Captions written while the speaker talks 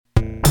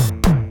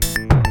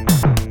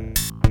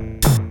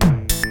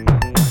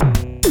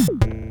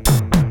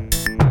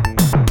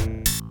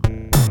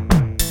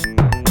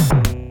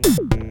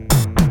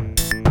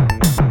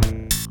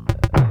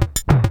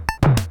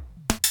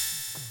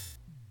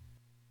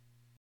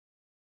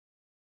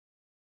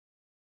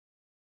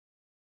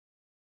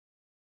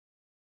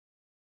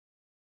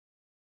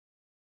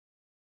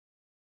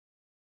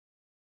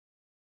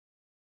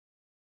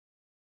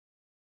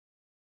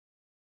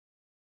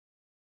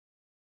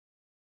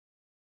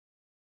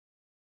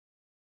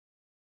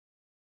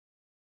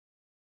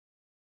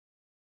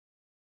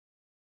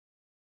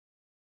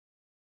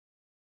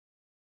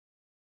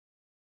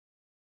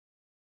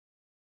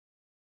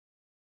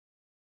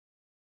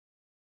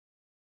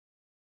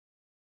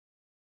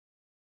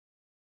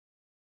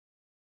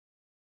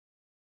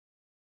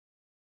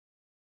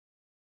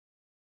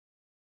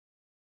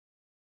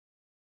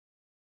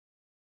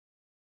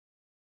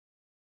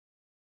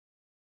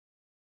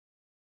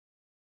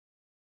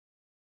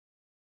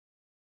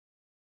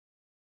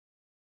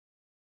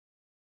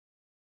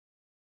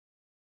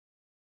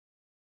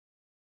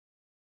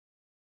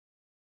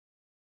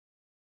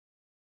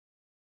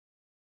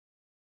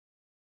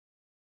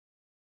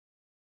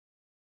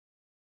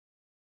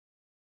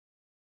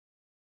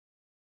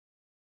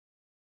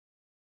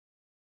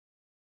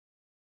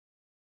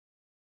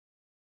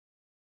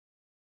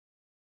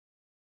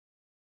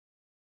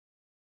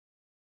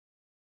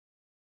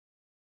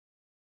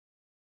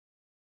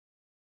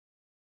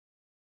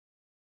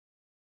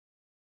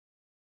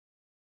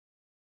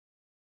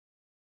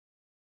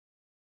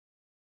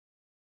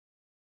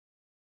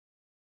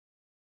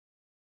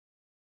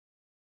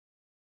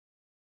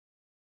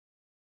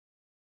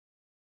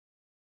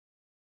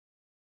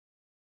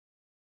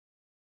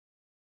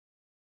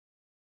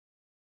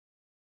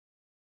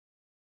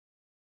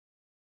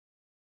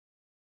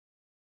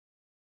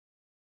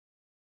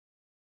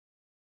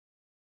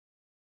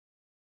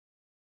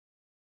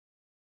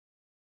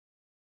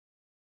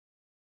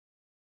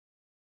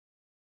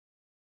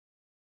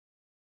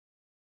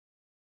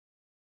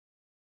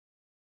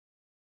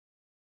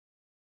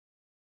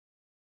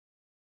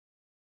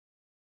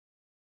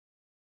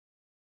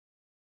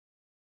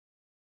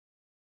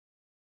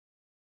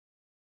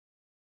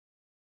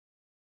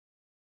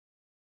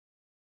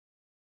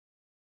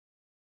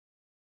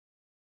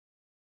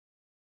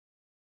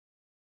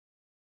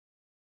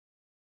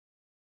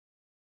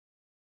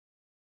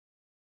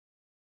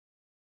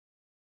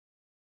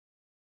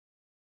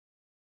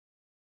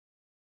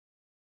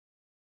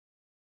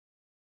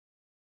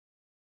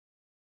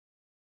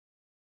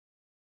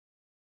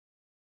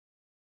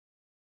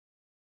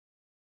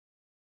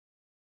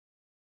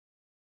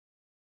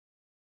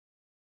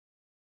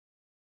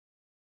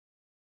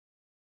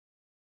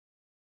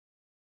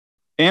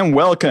And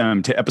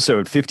welcome to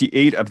episode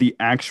 58 of the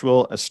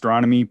Actual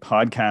Astronomy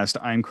Podcast.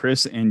 I'm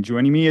Chris, and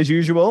joining me as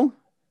usual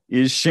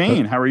is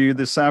Shane. How are you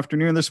this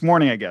afternoon, this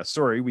morning, I guess?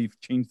 Sorry, we've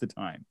changed the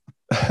time.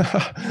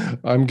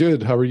 I'm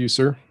good. How are you,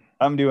 sir?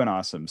 I'm doing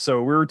awesome.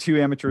 So we're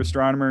two amateur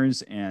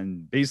astronomers,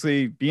 and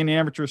basically being an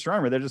amateur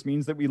astronomer, that just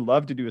means that we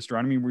love to do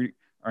astronomy. We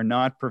are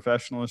not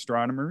professional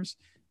astronomers,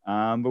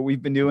 but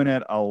we've been doing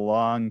it a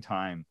long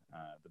time,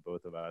 the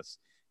both of us.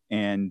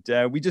 And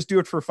we just do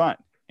it for fun.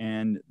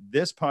 And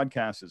this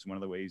podcast is one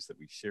of the ways that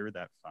we share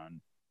that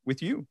fun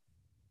with you.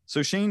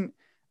 So Shane,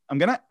 I'm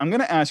gonna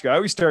ask you. I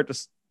always start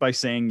this by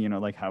saying,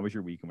 like, how was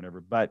your week and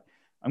whatever. But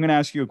I'm gonna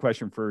ask you a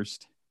question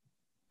first.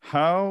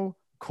 How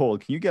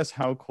cold? Can you guess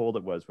how cold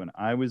it was when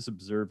I was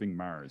observing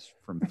Mars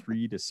from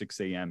 3 to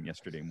 6 a.m.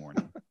 yesterday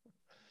morning?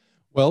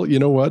 Well, you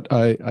know what?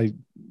 I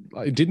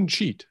didn't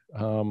cheat.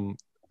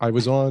 I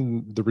was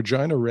on the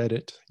Regina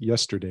Reddit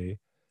yesterday,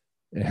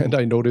 and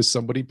I noticed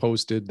somebody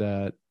posted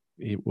that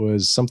it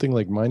was something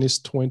like minus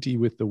 20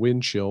 with the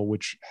wind chill,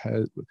 which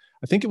I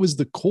think it was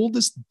the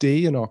coldest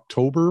day in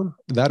October,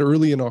 that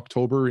early in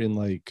October in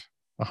like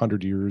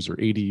 100 years or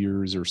 80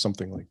 years or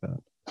something like that.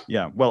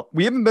 Yeah, well,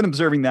 we haven't been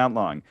observing that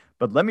long,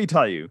 but let me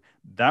tell you,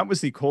 that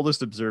was the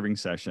coldest observing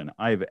session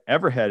I've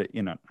ever had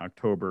in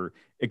October,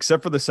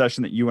 except for the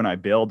session that you and I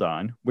bailed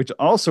on, which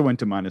also went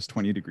to minus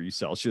 20 degrees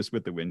Celsius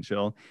with the wind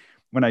chill.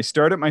 When I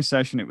started my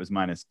session, it was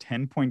minus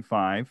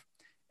 10.5.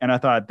 And I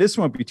thought this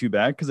won't be too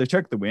bad because I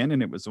checked the wind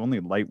and it was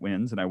only light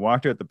winds. And I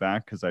walked out the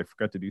back because I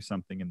forgot to do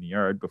something in the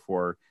yard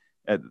before,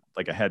 I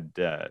had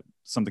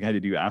something I had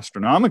to do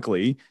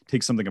astronomically,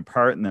 take something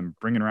apart and then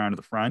bring it around to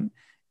the front.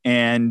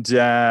 And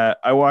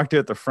I walked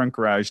out the front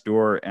garage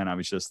door and I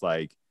was just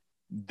like,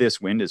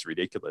 this wind is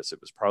ridiculous.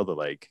 It was probably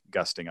like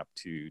gusting up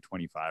to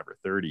 25 or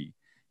 30.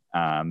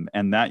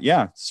 And that,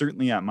 yeah,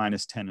 certainly at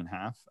minus 10 and a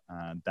half,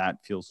 that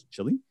feels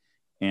chilly.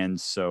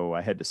 And so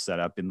I had to set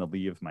up in the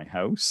lee of my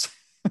house.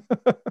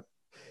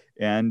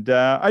 And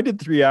I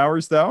did 3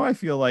 hours though. I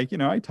feel like,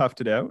 I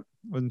toughed it out.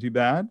 Wasn't too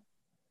bad.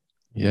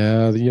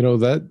 Yeah,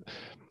 that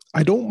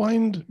I don't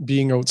mind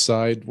being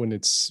outside when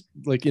it's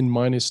like in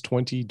minus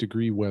 20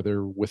 degree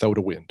weather without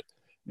a wind.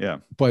 Yeah.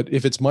 But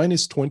if it's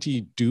minus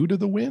 20 due to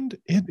the wind,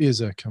 it is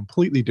a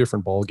completely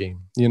different ball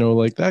game.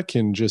 Like that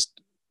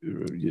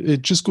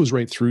it just goes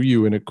right through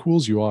you and it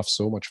cools you off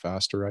so much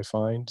faster, I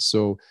find.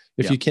 So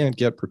if you can't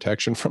get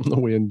protection from the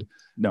wind,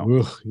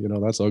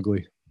 that's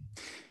ugly.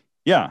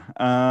 Yeah.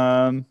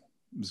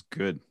 It was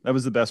good. That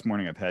was the best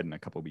morning I've had in a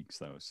couple of weeks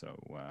though. So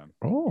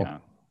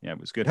yeah, it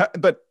was good.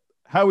 But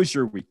how was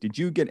your week? Did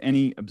you get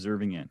any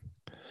observing in?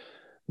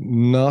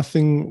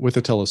 Nothing with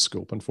a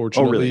telescope,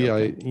 unfortunately. Oh,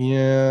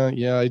 really?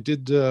 Okay. I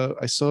did.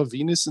 I saw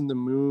Venus and the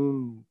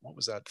moon. What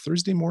was that?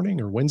 Thursday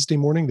morning or Wednesday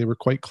morning? They were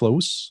quite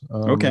close.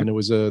 Okay. And it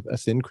was a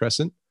thin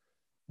crescent.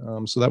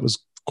 So that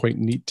was quite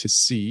neat to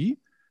see.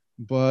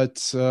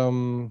 But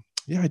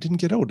I didn't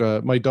get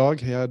out. My dog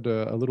had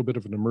a little bit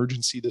of an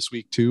emergency this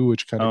week too,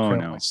 which kind of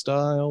cramped my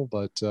style.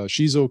 But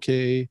she's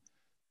okay.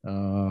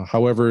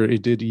 However,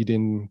 it did eat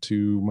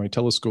into my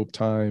telescope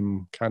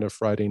time kind of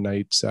Friday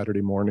night,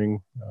 Saturday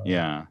morning.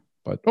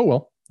 But oh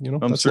well,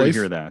 I'm sorry to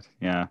hear that.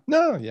 Yeah.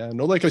 No,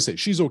 like I say,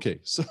 she's okay.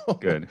 So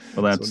good.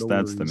 Well, that's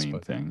the main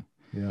thing.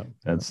 Yeah.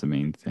 That's the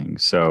main thing.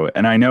 So,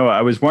 and I know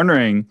I was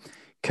wondering,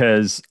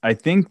 because I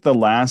think the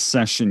last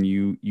session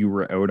you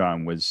were out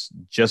on was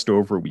just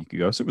over a week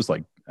ago. So it was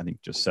like, I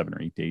think just 7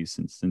 or 8 days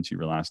since you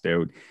were last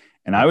out.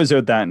 And I was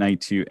out that night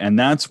too. And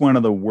that's one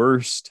of the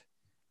worst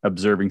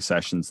observing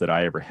sessions that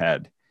I ever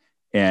had.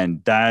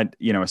 And that,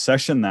 a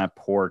session that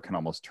poor can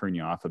almost turn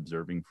you off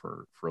observing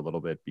for a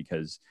little bit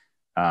because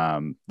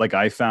like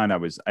I found I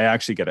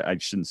actually I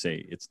shouldn't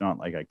say it's not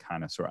like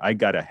I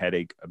got a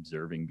headache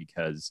observing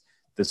because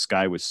the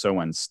sky was so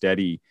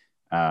unsteady.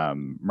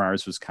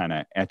 Mars was kind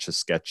of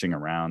etch-a-sketching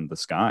around the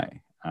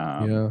sky.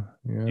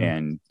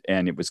 And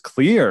it was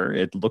clear.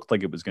 It looked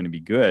like it was going to be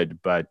good,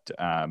 but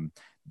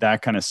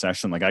that kind of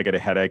session, like I got a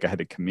headache. I had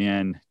to come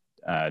in,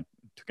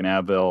 took an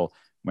Advil,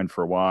 went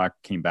for a walk,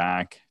 came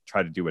back,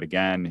 tried to do it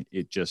again.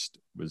 It just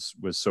was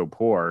so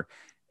poor.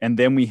 And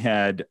then we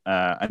had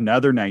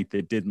another night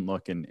that didn't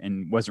look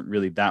and wasn't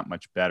really that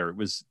much better. It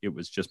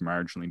was just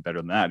marginally better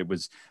than that. It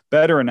was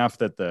better enough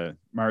that the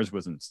Mars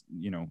wasn't,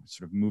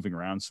 sort of moving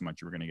around so much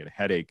you were going to get a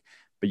headache,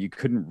 but you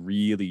couldn't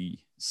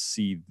really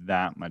see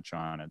that much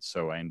on it.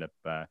 So I ended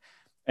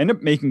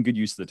up making good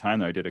use of the time.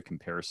 Though I did a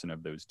comparison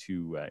of those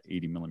two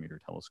 80 millimeter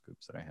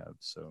telescopes that I have.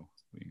 So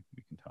we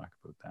can talk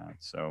about that.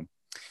 So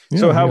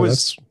how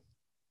was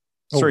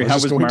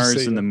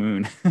Mars and the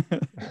moon?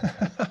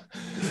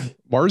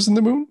 Mars and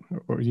the moon?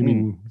 Or you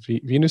mean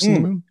Venus and the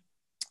moon?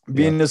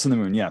 Venus and the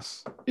moon,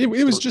 yes. It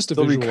was just a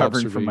visual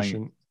observation. From my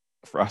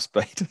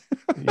frostbite.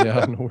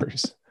 Yeah, no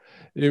worries.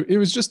 It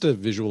was just a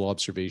visual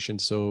observation.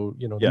 So,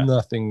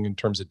 nothing in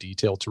terms of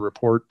detail to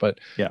report. But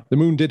the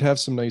moon did have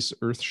some nice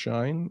earth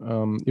shine.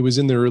 It was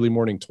in the early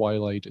morning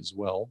twilight as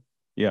well.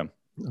 Yeah.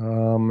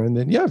 And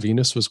then,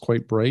 Venus was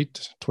quite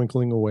bright,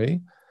 twinkling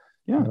away.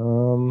 Yeah.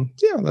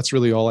 That's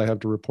really all I have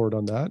to report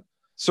on that.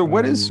 So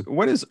what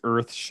is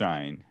earth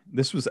shine?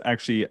 this was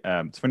actually,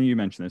 it's funny you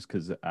mentioned this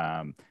because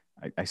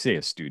I say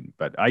a student,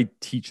 but I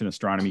teach an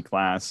astronomy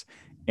class.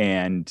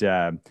 And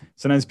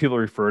sometimes people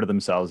refer to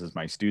themselves as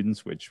my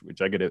students, which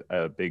I get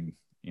a big,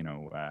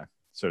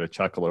 sort of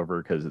chuckle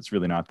over because it's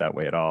really not that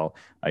way at all.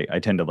 I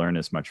tend to learn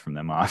as much from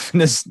them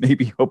often as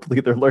maybe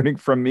hopefully they're learning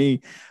from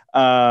me.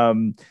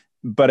 Um,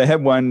 but I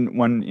had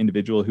one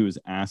individual who was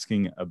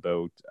asking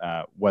about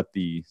what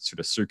the sort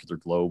of circular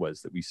glow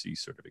was that we see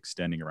sort of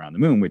extending around the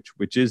moon,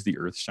 which is the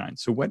Earth shine.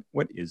 So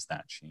what is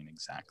that, Shane,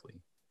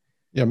 exactly?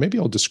 Yeah, maybe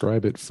I'll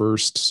describe it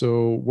first.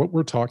 So, what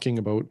we're talking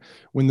about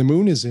when the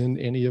moon is in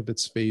any of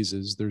its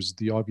phases, there's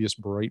the obvious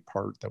bright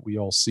part that we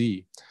all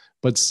see.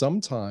 But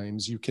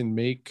sometimes you can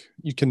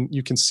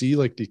see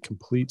like the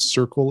complete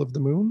circle of the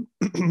moon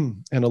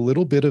and a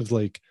little bit of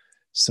like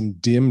some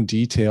dim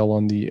detail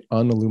on the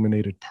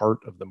unilluminated part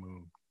of the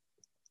moon.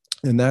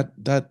 And that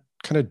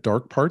kind of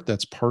dark part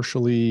that's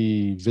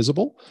partially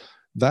visible,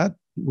 that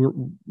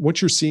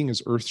what you're seeing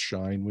is earth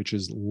shine, which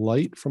is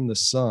light from the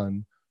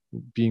sun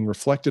being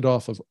reflected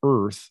off of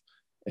Earth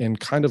and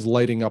kind of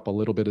lighting up a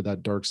little bit of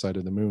that dark side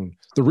of the moon.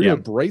 The real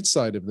Yeah. bright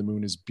side of the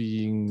moon is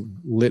being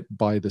lit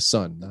by the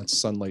sun. That's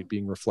sunlight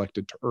being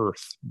reflected to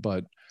Earth.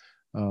 But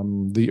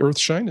the Earth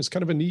shine is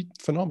kind of a neat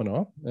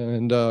phenomenon,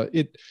 and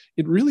it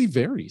really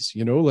varies.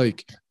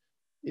 Like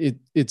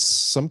it's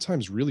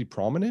sometimes really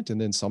prominent, and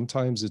then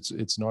sometimes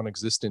it's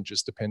non-existent,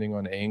 just depending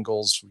on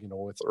angles.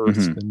 With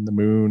Earth Hmm. and the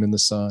moon and the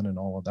sun and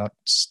all of that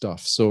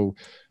stuff. So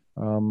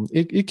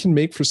it can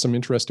make for some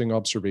interesting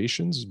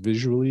observations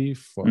visually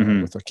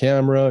Hmm. with a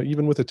camera,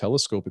 even with a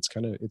telescope.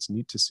 It's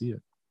neat to see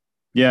it.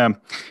 Yeah,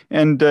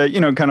 and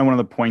kind of one of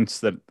the points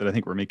that I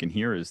think we're making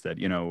here is that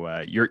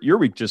your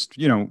week just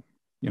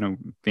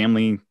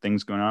family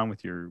things going on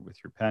with your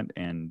pet,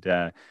 and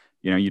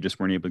you just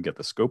weren't able to get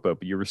the scope out,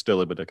 but you were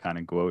still able to kind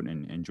of go out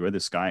and enjoy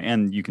the sky,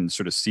 and you can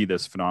sort of see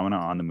this phenomena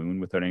on the moon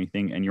without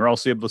anything, and you're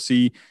also able to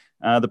see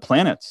the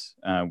planets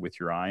with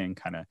your eye and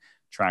kind of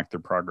track their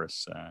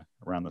progress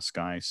around the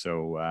sky.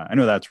 So I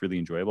know that's really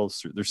enjoyable.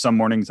 So there's some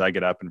mornings I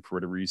get up and for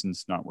whatever reason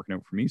it's not working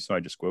out for me, so I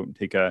just go out and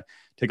take a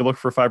look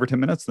for 5 or 10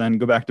 minutes, then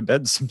go back to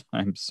bed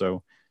sometimes.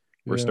 So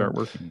or Yeah. start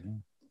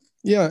working.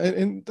 Yeah,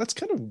 and that's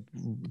kind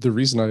of the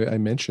reason I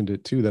mentioned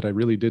it too. That I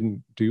really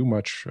didn't do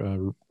much,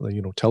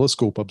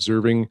 telescope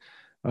observing,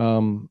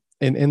 and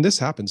this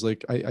happens.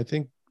 Like I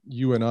think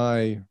you and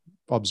I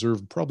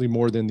observe probably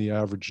more than the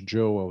average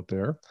Joe out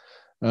there.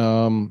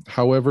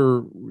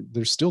 However,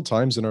 there's still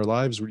times in our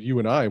lives where you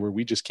and I where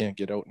we just can't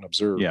get out and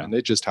observe, Yeah. and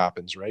it just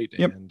happens, right?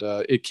 Yep. And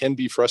it can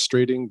be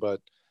frustrating, but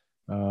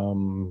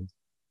um,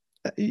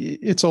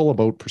 it's all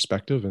about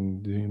perspective.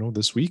 And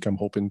this week I'm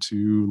hoping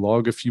to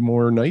log a few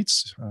more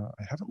nights.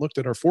 I haven't looked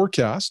at our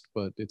forecast,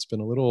 but it's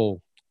been a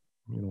little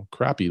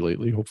crappy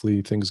lately.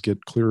 Hopefully things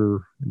get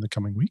clearer in the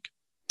coming week.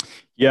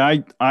 Yeah,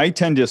 I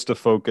tend just to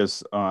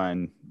focus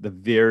on the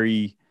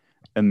very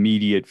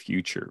immediate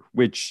future,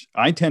 which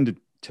I tend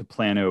to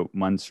plan out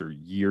months or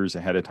years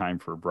ahead of time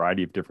for a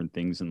variety of different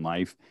things in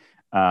life.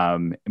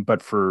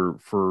 But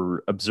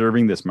for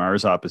observing this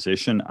Mars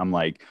opposition, I'm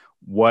like,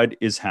 what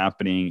is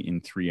happening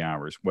in 3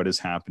 hours? What is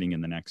happening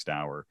in the next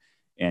hour?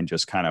 And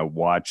just kind of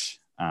watch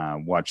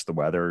the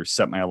weather,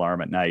 set my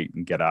alarm at night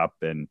and get up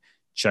and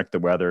check the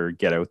weather,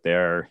 get out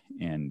there.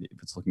 And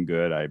if it's looking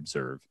good, I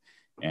observe.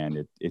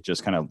 And it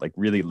just kind of like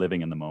really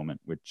living in the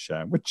moment, which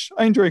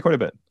I enjoy quite a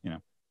bit.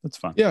 That's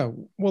fun. Yeah,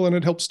 well, and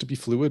it helps to be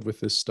fluid with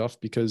this stuff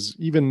because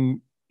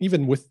even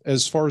with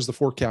as far as the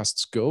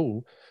forecasts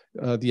go,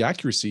 the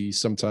accuracy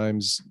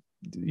sometimes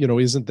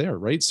isn't there,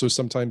 right? So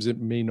sometimes it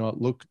may not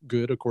look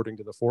good according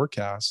to the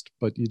forecast,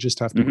 but you just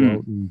have to go Hmm.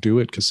 out and do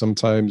it because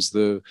sometimes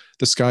the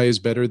sky is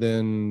better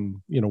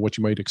than what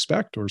you might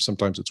expect, or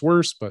sometimes it's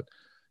worse. But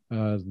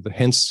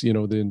hence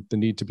the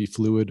need to be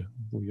fluid,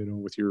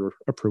 with your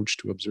approach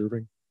to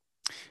observing.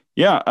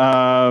 Yeah,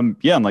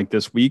 yeah, and like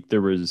this week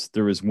there was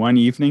one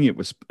evening. It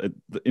was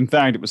in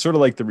fact it was sort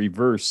of like the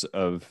reverse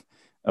of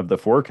the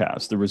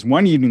forecast. There was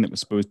one evening that was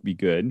supposed to be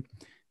good.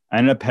 I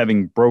ended up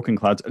having broken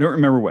clouds. I don't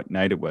remember what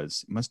night it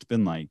was. It must have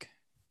been like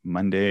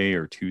Monday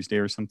or Tuesday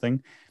or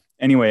something.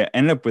 Anyway, I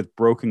ended up with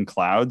broken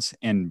clouds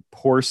and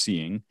poor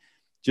seeing,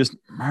 just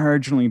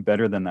marginally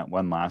better than that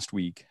one last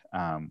week,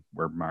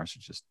 where Mars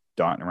was just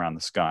dotting around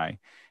the sky.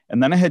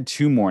 And then I had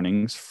two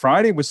mornings.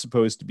 Friday was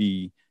supposed to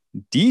be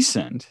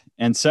decent,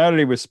 and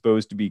Saturday was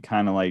supposed to be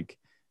kind of like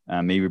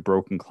maybe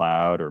broken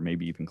cloud or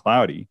maybe even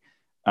cloudy.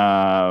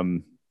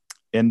 Um,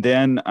 and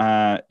then,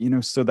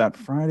 so that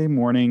Friday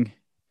morning,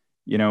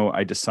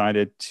 I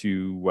decided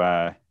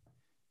to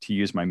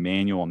use my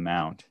manual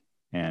mount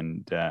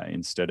and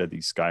instead of the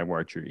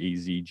Skywatcher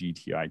AZ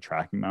GTI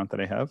tracking mount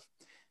that I have.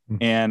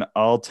 And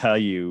I'll tell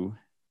you,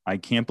 I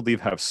can't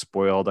believe how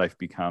spoiled I've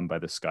become by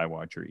the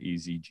Skywatcher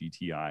AZ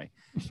GTI.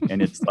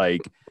 And it's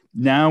like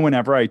now,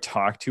 whenever I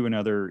talk to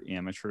another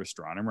amateur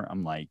astronomer,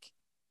 I'm like,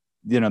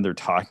 they're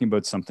talking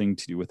about something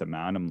to do with a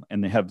mount,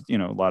 and they have, a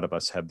lot of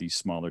us have these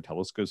smaller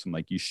telescopes. I'm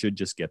like, you should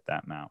just get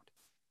that mount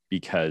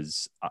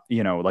because,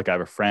 like I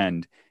have a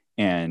friend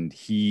and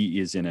he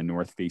is in a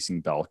north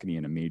facing balcony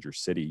in a major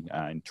city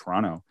in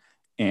Toronto.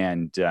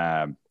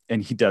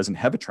 and he doesn't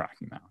have a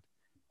tracking mount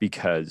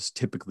because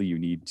typically you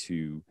need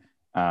to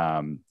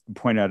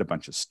point out a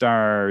bunch of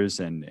stars,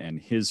 and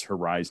his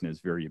horizon is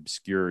very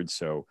obscured,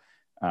 so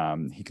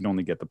he can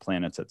only get the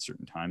planets at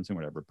certain times and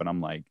whatever. But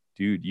I'm like,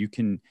 dude, you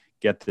can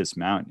get this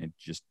mount and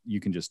you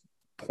can just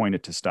point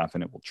it to stuff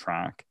and it will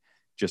track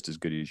just as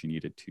good as you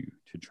need it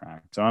to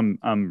track. So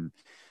I'm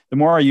the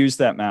more I use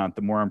that mount,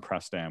 the more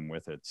impressed I am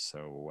with it.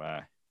 So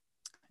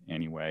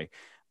anyway,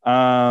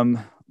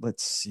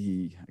 let's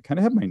see. I kind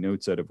of have my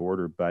notes out of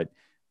order, but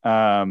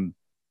um,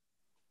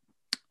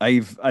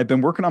 I've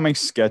been working on my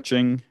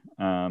sketching.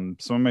 Some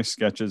of my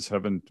sketches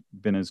haven't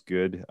been as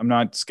good. I'm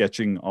not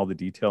sketching all the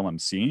detail I'm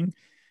seeing,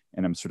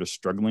 and I'm sort of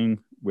struggling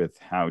with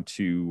how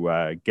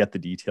to get the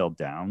detail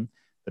down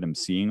that I'm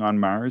seeing on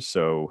Mars.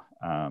 So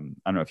I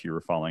don't know if you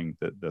were following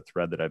the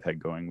thread that I've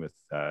had going with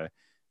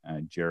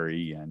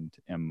Jerry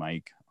and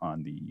Mike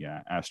on the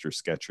Astro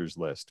Sketchers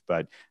list.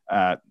 But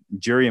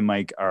Jerry and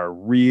Mike are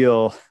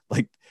real,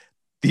 like,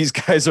 these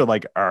guys are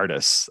like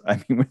artists.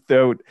 I mean,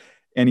 without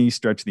any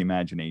stretch of the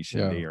imagination,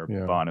 Yeah, they are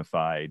yeah. bona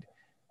fide.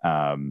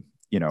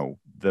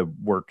 The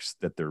works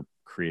that they're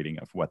creating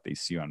of what they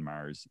see on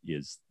Mars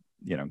is,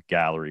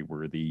 gallery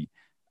worthy,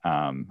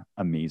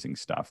 amazing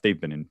stuff.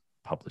 They've been in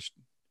published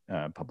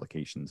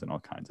publications and all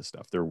kinds of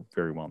stuff. They're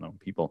very well known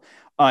people.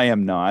 I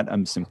am not.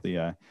 I'm simply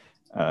a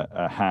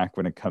hack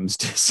when it comes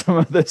to some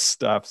of this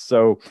stuff.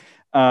 So,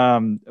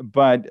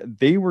 but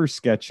they were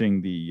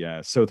sketching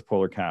the South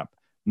Polar Cap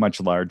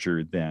much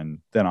larger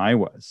than I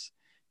was,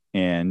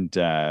 and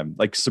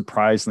like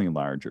surprisingly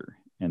larger.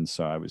 And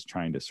so I was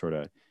trying to sort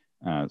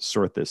of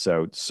sort this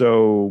out.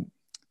 So,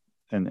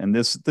 and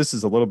this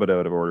is a little bit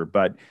out of order,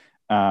 but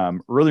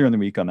earlier in the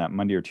week on that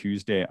Monday or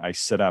Tuesday, I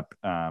set up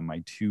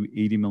my two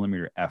 80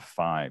 millimeter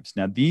f5s.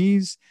 Now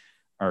these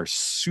are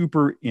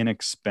super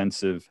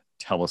inexpensive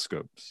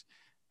telescopes.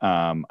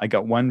 I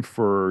got one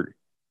for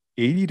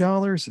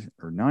 $80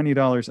 or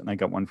 $90, and I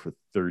got one for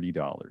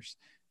 $30.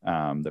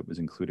 That was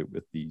included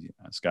with the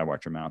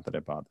Skywatcher mount that I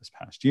bought this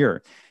past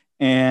year.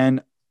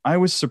 And I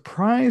was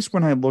surprised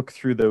when I looked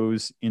through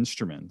those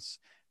instruments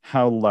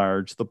how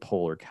large the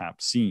polar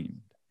cap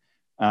seemed,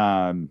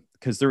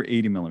 because they're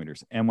 80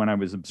 millimeters. And when I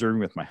was observing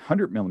with my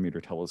 100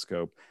 millimeter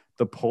telescope,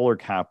 the polar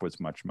cap was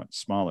much, much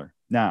smaller.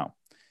 Now,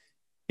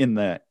 in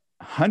the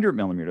 100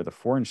 millimeter, the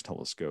 4-inch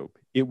telescope,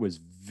 it was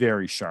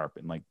very sharp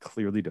and like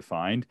clearly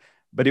defined,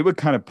 but it would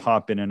kind of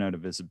pop in and out of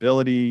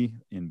visibility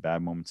in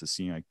bad moments of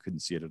seeing. I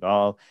couldn't see it at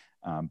all.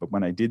 But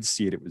when I did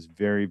see it, it was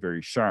very,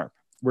 very sharp.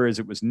 Whereas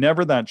it was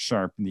never that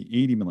sharp in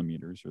the 80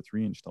 millimeters or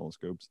 3-inch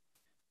telescopes,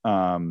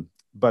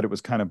 but it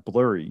was kind of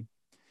blurry.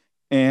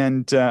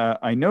 And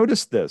I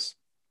noticed this.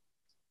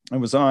 I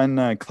was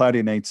on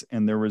cloudy nights,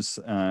 and there was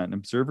an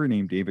observer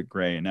named David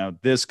Gray. And now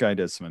this guy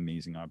does some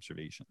amazing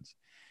observations.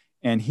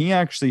 And he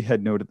actually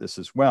had noted this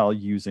as well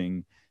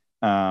using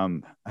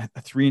a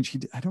 3-inch.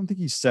 I don't think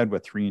he said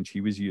what 3-inch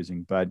he was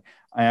using, but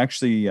I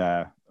actually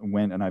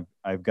went and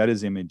I've got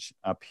his image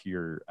up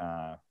here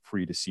for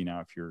you to see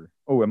now. If you're,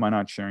 oh, am I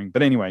not sharing?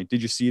 But anyway,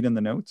 did you see it in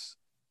the notes?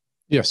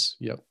 Yes.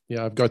 Yep.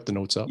 Yeah. I've got the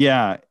notes up.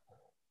 Yeah,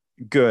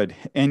 good.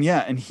 And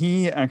yeah, and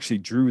he actually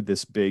drew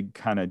this big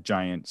kind of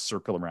giant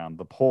circle around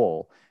the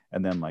pole,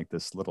 and then like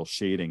this little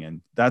shading,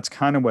 and that's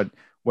kind of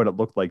what it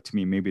looked like to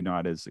me. Maybe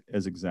not as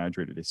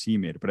exaggerated as he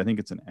made it, but I think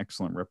it's an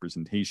excellent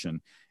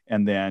representation.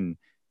 And then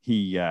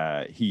he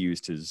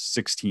used his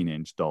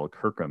 16-inch Dahl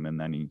Kirkham, and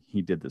then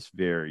he did this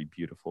very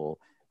beautiful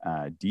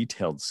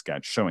detailed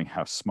sketch showing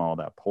how small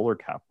that polar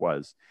cap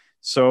was.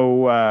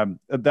 So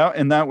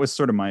that was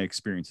sort of my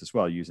experience as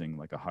well, using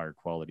like a higher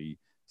quality,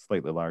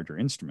 slightly larger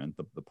instrument.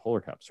 The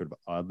polar cap sort of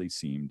oddly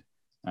seemed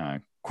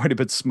quite a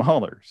bit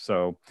smaller.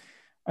 So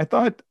I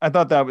thought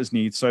that was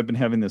neat. So I've been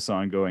having this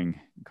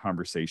ongoing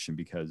conversation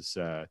because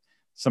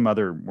some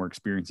other more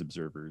experienced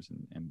observers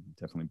and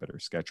definitely better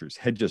sketchers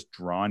had just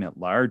drawn it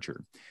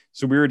larger.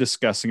 So we were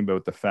discussing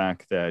about the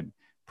fact that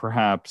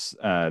perhaps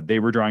they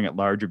were drawing it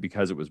larger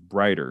because it was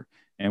brighter.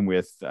 And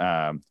with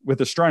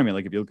astronomy,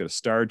 like if you look at a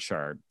star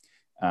chart,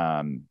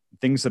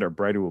 things that are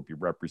brighter will be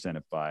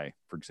represented by,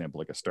 for example,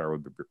 like a star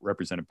would be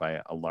represented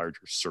by a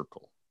larger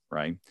circle,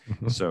 right?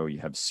 Mm-hmm. So you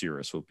have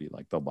Sirius will be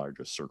like the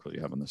largest circle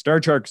you have on the star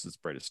chart because it's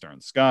the brightest star in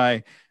the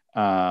sky.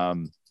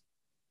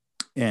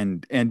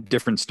 And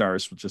different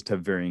stars will just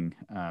have varying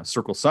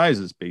circle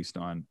sizes based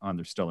on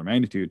their stellar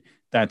magnitude.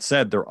 That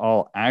said, they're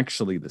all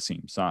actually the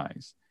same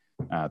size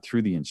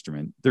through the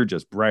instrument. They're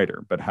just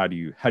brighter. But how do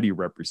you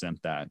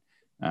represent that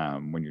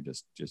when you're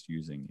just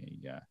using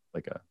a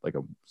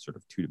sort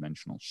of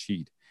two-dimensional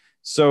sheet?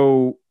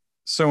 So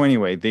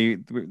anyway,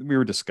 we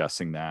were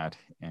discussing that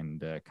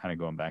and kind of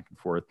going back and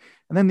forth.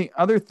 And then the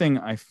other thing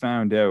I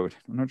found out,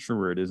 I'm not sure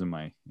where it is in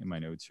my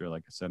notes here.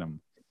 Like I said, I'm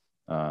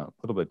a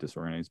little bit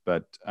disorganized,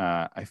 but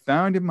I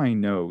found in my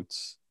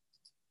notes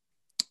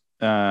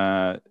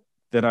that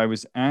I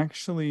was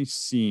actually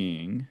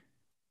seeing,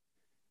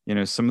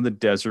 some of the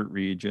desert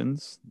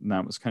regions, and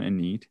that was kind of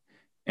neat.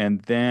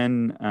 And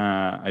then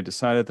I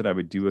decided that I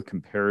would do a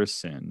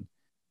comparison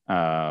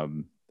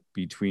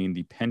between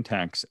the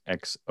Pentax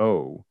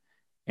XO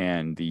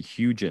and the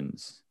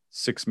Huygens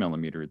 6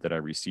 millimeter that I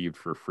received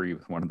for free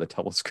with one of the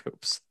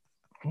telescopes.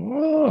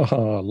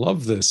 Oh,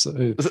 love this.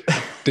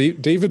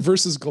 David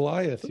versus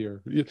Goliath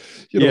here.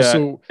 Yeah,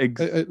 So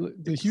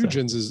the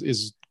Huygens exactly.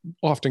 is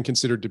often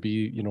considered to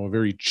be, a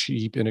very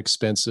cheap,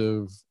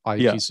 inexpensive Yeah,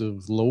 eyepiece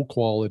of low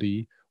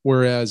quality,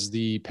 whereas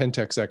the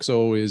Pentax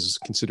XO is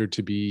considered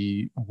to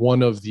be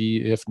one of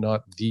the, if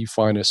not the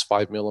finest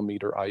 5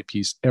 millimeter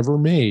eyepiece ever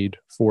made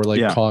for like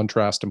yeah,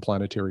 contrast and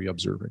planetary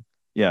observing.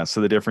 yeah.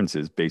 So the difference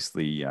is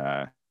basically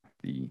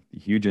the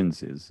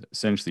Huygens is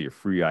essentially a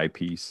free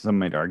eyepiece. Some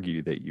might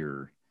argue that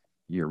you're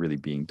really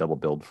being double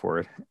billed for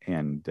it,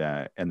 and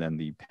then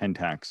the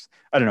Pentax.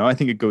 I don't know. I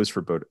think it goes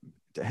for about.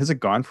 Has it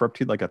gone for up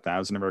to like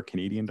 1,000 of our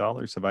Canadian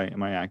dollars?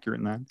 Am I accurate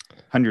in that?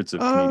 Hundreds of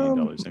Canadian Um,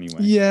 dollars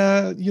anyway.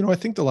 yeah, I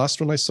think the last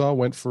one I saw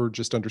went for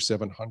just under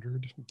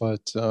 700,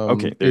 but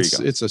Okay, there you it's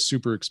go. it's a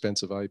super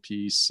expensive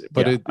eyepiece,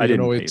 but Yeah, I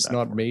didn't pay it's that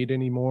not for it. made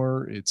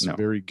anymore. It's No.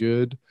 very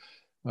good.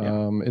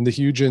 Yeah. And the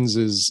Huygens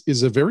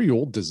is a very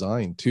old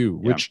design too,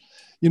 Yeah. which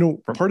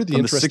From part of the the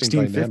interesting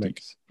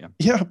dynamic. 1650s. Yeah.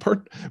 Yeah,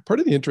 part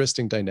of the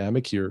interesting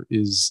dynamic here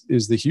is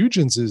the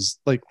Huygens is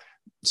like,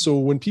 so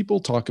when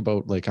people talk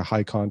about like a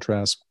high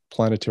contrast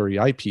planetary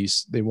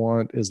eyepiece, they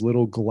want as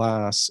little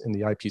glass in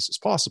the eyepiece as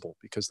possible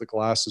because the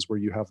glass is where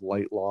you have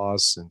light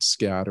loss and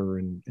scatter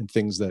and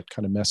things that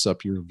kind of mess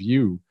up your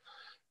view.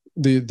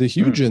 The Mm.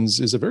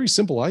 Huygens is a very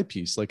simple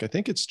eyepiece. Like I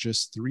think it's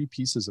just 3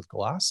 pieces of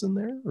glass in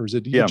there, or is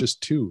it even Yeah.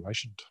 just two? I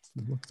should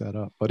look that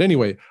up. But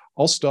anyway,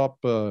 I'll stop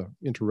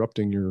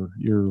interrupting No,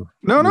 your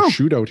no.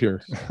 shootout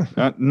here.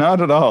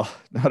 Not at all.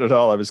 Not at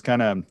all. I was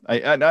kind of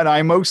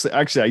I mostly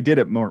actually I did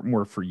it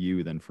more for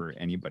you than for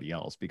anybody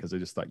else because I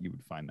just thought you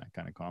would find that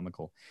kind of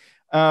comical.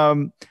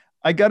 Um,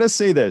 I gotta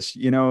say this,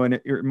 and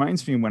it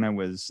reminds me when I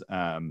was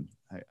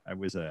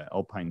a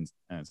alpine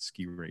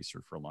ski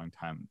racer for a long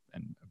time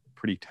and a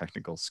pretty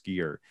technical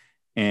skier.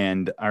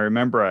 And I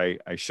remember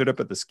I showed up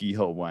at the ski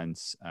hill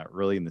once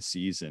early in the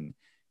season,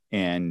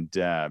 and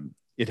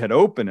it had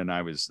opened, and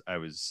I was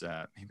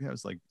maybe I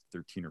was like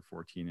 13 or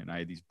 14, and I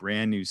had these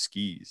brand new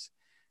skis,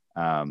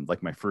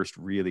 like my first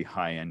really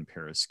high end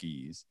pair of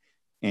skis,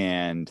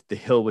 and the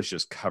hill was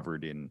just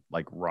covered in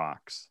like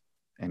rocks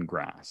and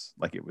grass.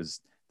 Like it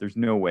was, there's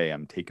no way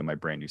I'm taking my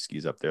brand new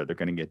skis up there. They're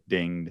going to get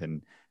dinged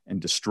and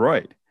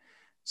destroyed.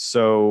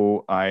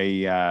 So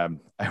I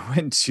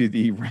went to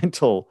the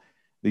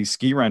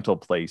ski rental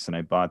place, and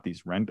I bought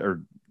these rent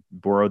or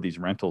borrowed these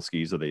rental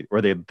skis,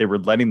 or they were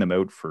letting them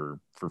out for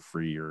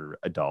free or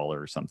 $1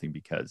 or something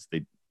because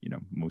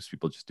most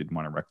people just didn't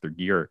want to wreck their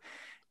gear.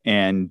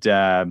 And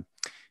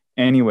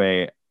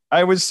anyway,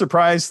 I was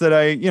surprised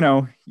that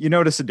you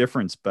notice a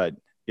difference, but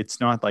it's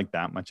not like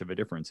that much of a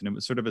difference. And it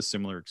was sort of a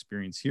similar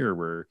experience here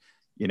where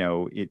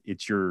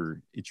it's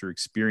your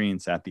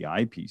experience at the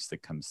eyepiece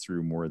that comes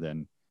through more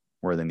than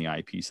the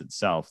eyepiece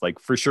itself. Like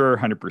for sure,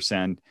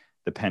 100%,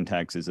 the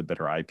Pentax is a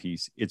better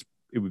eyepiece.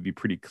 It would be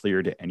pretty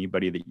clear to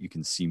anybody that you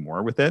can see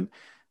more with it.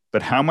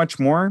 But how much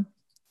more?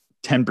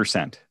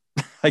 10%.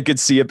 I could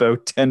see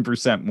about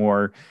 10%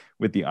 more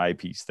with the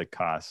eyepiece that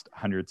cost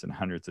hundreds and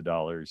hundreds of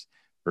dollars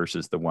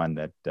versus the one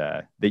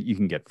that you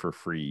can get for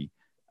free.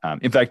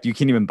 In fact, you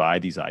can't even buy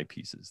these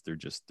eyepieces.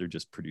 They're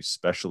just produced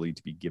specially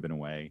to be given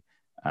away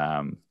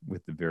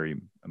with the very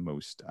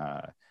most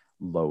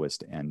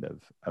lowest end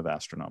of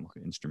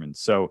astronomical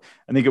instruments. So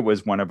I think it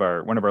was one of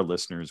our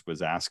listeners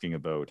was asking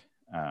about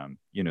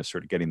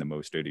sort of getting the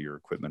most out of your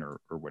equipment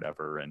or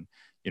whatever, and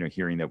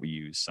hearing that we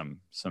use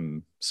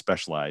some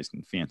specialized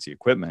and fancy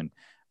equipment.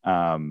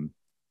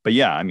 But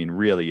yeah, I mean,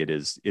 really, it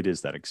is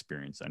that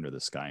experience under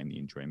the sky and the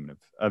enjoyment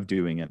of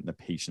doing it and the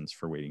patience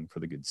for waiting for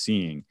the good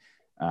seeing,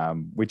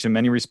 which in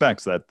many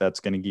respects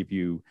that's going to give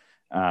you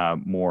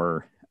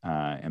more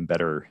and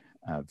better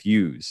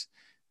views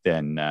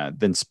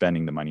than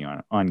spending the money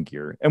on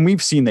gear. And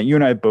we've seen that. You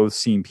and I have both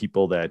seen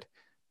people that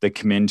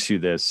come into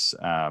this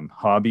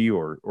hobby,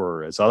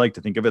 or as I like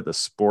to think of it, the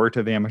sport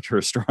of amateur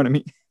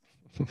astronomy,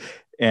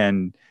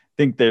 and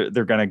think they're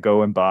going to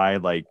go and buy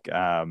like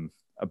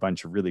a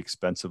bunch of really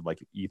expensive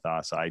like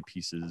ethos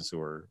eyepieces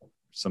or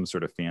some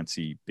sort of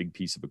fancy big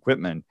piece of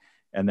equipment,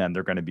 and then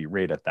they're going to be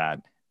right at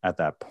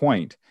that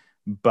point.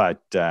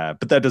 But that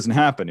doesn't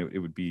happen. It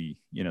would be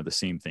the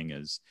same thing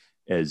as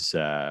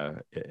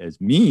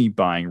me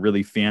buying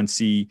really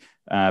fancy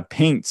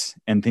paints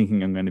and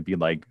thinking I'm going to be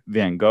like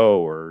Van Gogh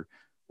or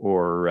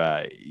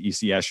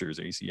E.C.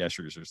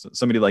 Eschers or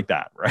somebody like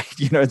that, right?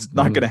 It's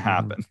not going to Mm-hmm.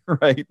 happen,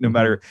 right? No Mm-hmm.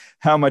 matter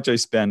how much I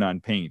spend on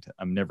paint,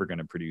 I'm never going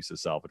to produce a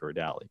Salvador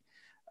Dali.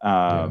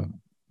 Yeah.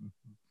 Um,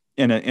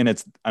 and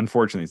it's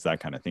unfortunately it's that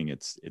kind of thing.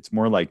 It's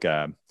more like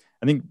I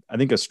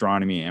think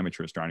astronomy,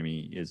 amateur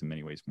astronomy, is in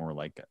many ways more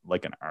like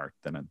an art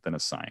than a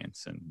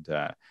science. And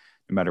no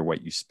matter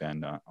what you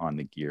spend on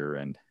the gear,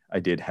 and I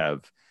did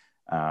have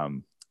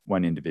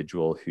one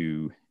individual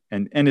who,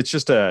 and it's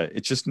just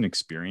an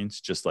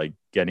experience, just like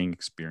getting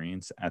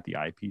experience at the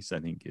eyepiece, I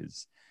think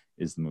is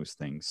the most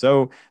thing.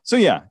 So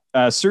yeah,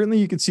 certainly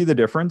you could see the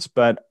difference,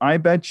 but I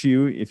bet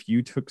you if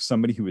you took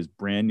somebody who was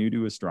brand new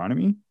to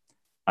astronomy,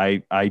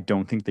 I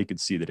don't think they could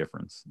see the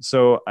difference.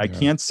 So I Yeah.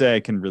 can't say I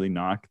can really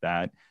knock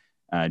that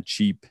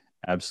cheap,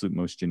 absolute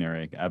most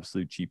generic,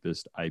 absolute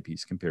cheapest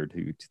eyepiece compared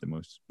to the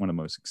one of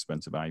the most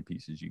expensive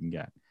eyepieces you can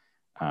get.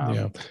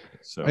 Yeah.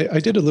 So I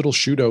did a little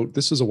shootout.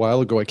 This was a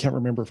while ago. I can't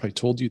remember if I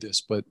told you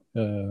this, but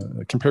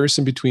a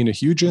comparison between a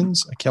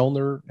Huygens, a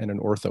Kellner, and an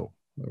oh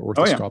yeah,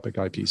 orthoscopic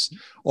eyepiece.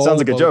 sounds All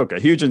like a about. joke. A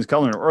Huygens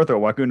color and ortho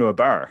walk into a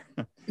bar.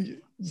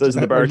 Says to the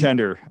Are you?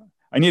 bartender,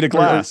 I need a Are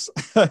glass.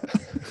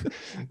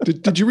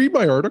 did you read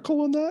my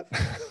article on that?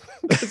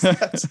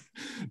 Because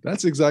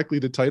that's exactly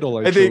the title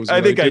I chose I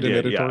when I think I did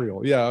an did. Yeah.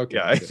 editorial. Yeah. Okay.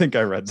 Yeah. I Okay. think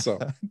I read So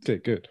that. okay,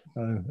 good.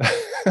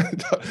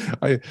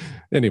 I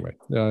anyway.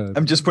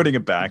 I'm just putting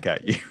it back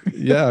at you.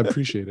 Yeah, I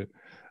appreciate it.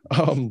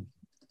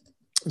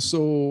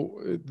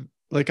 So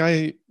like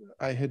I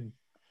had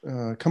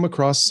come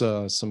across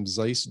some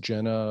Zeiss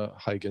Jenna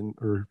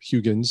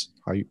Huygens.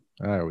 I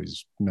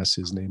always mess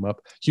his name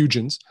up.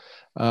 Huygens.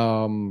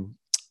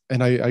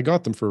 And I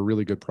got them for a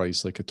really good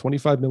price, like a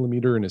 25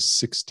 millimeter and a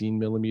 16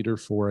 millimeter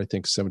for I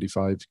think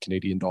 75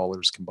 Canadian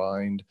dollars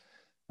combined.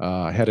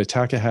 I had a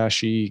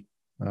Takahashi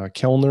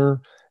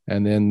Kellner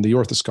and then the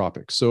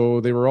orthoscopic. So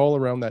they were all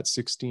around that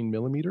 16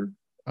 millimeter.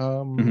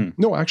 Mhm.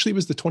 No, actually, it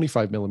was the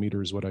 25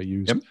 millimeter is what I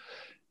used. Yep.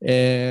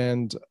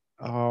 And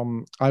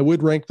I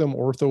would rank them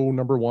ortho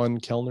number one,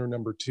 Kellner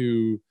number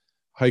two,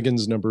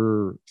 Huygens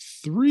number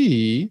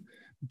three.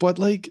 But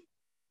like,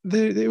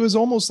 it was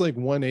almost like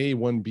 1A,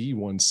 1B,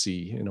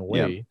 1C in a Yeah.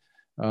 way.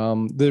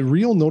 The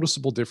real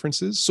noticeable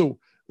differences. So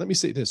let me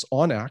say this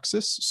on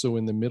axis. So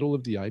in the middle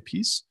of the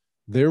eyepiece,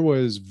 there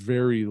was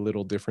very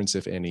little difference,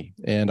 if any.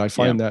 And I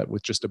find that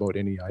with just about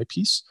any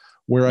eyepiece.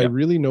 Where I Yeah.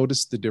 really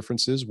noticed the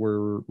differences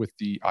were with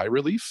the eye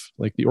relief.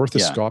 Like the Yeah.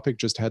 orthoscopic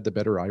just had the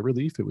better eye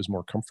relief. It was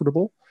more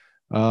comfortable.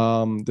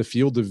 The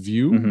field of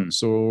view. Mhm.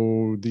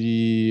 So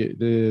the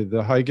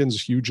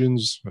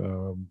Huygens,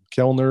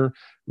 Kellner,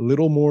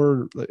 little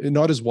more,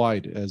 not as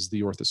wide as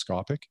the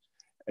orthoscopic.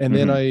 And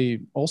then Mhm. I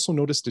also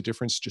noticed a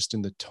difference just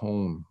in the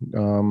tone.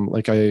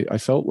 Like I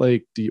felt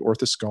like the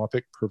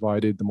orthoscopic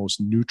provided the most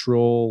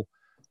neutral,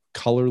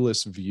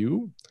 colorless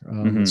view.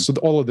 Mhm. So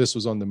all of this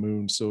was on the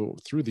moon. So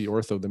through the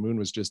ortho, the moon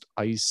was just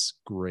ice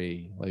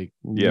gray, like,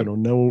 Yep.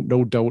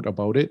 no doubt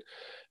about it.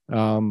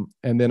 And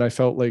then I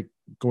felt like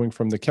going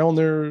from the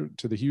Kellner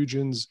to the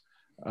Huygens,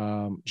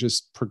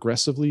 just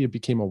progressively, it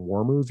became a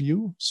warmer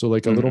view. So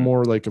like a little Mhm.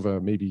 more like of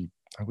a, maybe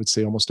I would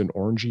say almost an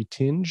orangey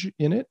tinge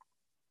in it.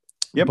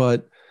 Yep.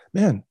 But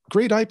man,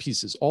 great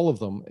eyepieces, all of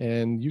them.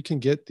 And you can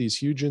get these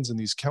Huygens and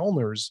these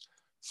Kellners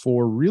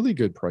for really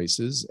good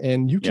prices.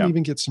 And you can Yeah.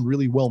 even get some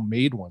really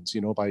well-made ones,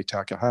 by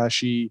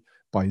Takahashi,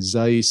 by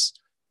Zeiss.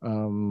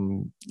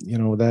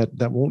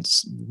 That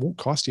won't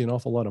cost you an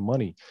awful lot of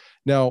money.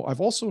 Now, I've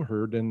also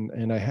heard,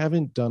 and I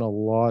haven't done a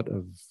lot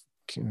of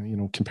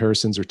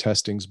comparisons or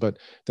testings, but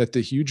that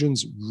the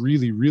Huygens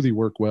really, really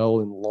work well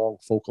in long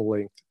focal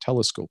length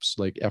telescopes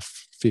like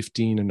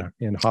f15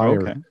 and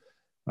higher. Okay.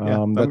 Yeah.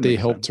 That That would they make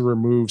help sense. to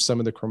remove some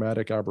of the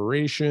chromatic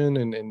aberration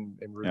and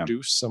Yeah.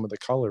 reduce some of the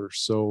color.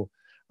 So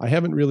I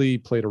haven't really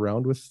played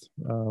around with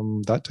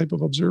that type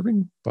of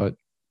observing, but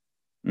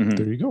Mhm.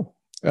 there you go.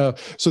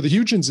 So the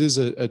Huygens is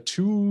a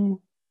two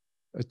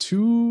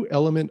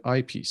element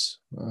eyepiece.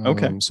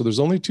 Okay. So there's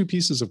only two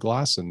pieces of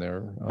glass in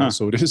there. Huh.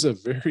 So it is a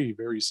very,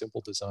 very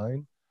simple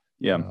design.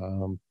 Yeah.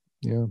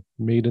 Yeah,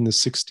 made in the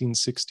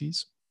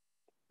 1660s.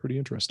 Pretty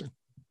interesting.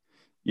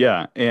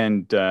 Yeah,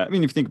 and I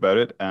mean, if you think about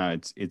it,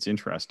 it's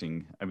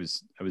interesting. I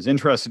was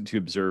interested to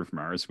observe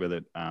Mars with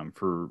it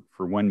for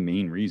one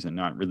main reason,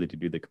 not really to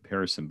do the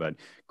comparison, but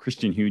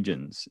Christian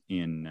Huygens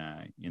in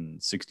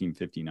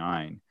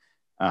 1659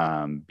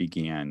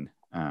 began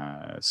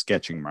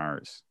sketching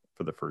Mars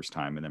for the first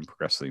time, and then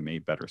progressively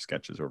made better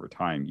sketches over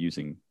time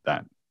using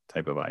that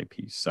type of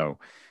eyepiece. So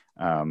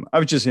I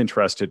was just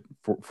interested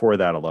for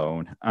that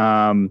alone.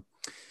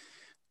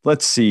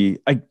 Let's see.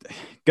 I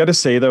gotta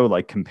say though,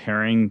 like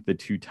comparing the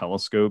two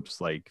telescopes,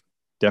 like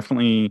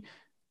definitely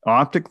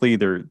optically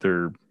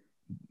they're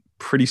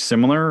pretty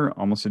similar,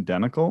 almost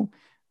identical.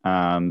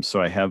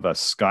 So I have a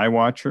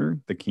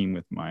Skywatcher that came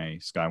with my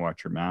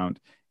Skywatcher mount,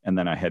 and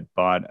then I had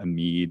bought a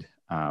Mead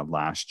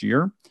last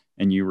year,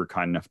 and you were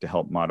kind enough to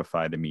help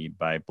modify the Mead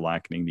by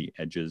blackening the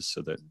edges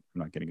so that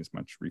I'm not getting as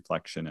much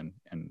reflection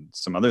and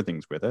some other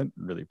things with it.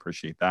 Really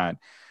appreciate that.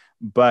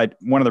 But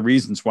one of the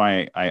reasons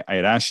why I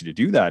had asked you to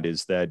do that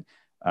is that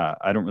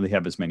I don't really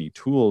have as many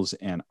tools,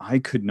 and I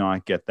could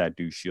not get that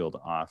dew shield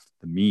off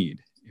the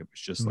Mead. It was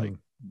just like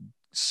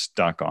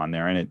stuck on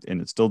there, and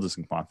it still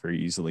doesn't come off very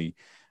easily.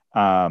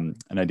 And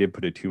I did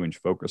put a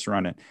 2-inch focuser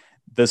on it.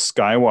 The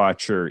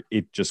Skywatcher,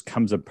 it just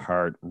comes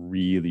apart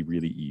really,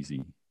 really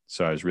easy.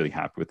 So I was really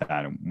happy with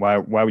that. And why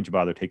would you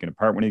bother taking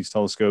apart one of these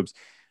telescopes?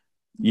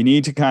 You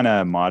need to kind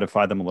of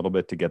modify them a little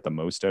bit to get the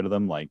most out of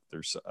them. Like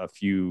there's a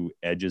few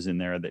edges in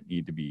there that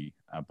need to be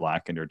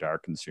blackened or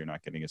darkened so you're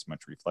not getting as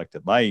much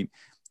reflected light.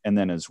 And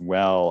then as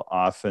well,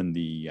 often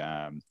the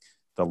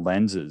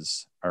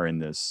lenses are in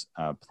this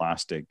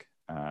plastic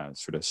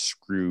sort of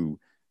screw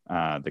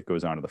that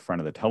goes onto the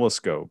front of the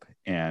telescope.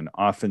 And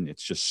often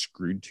it's just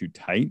screwed too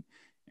tight,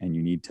 and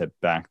you need to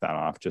back that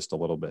off just a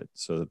little bit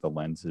so that the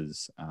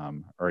lenses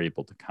are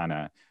able to kind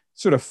of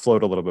sort of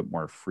float a little bit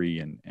more free,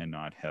 and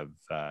not have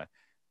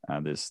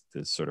this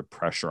sort of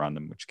pressure on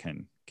them, which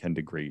can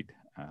degrade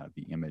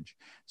the image.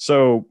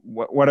 So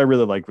what I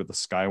really like with the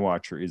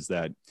Skywatcher is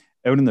that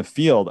out in the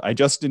field, I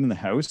just did in the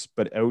house,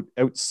 but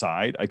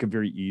outside, I could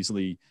very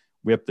easily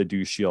whip the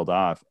dew shield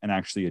off and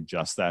actually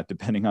adjust that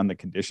depending on the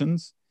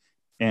conditions.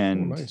 Oh,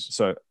 And nice.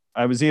 so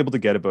I was able to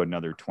get about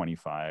another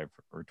 25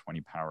 or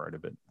 20 power out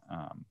of it,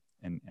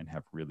 and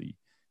have really,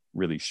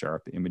 really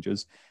sharp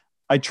images.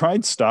 I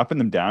tried stopping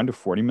them down to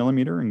 40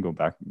 millimeter and go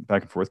back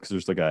and forth, because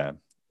there's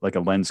like a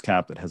lens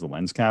cap that has a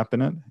lens cap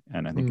in it,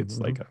 and I think it's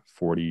Mm-hmm. like a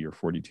 40 or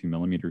 42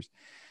 millimeters.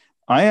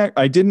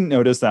 I didn't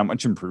notice that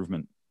much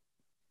improvement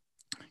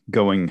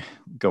going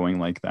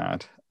like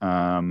that.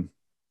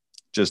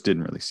 Just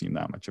didn't really seem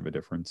that much of a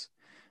difference.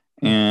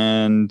 Hmm.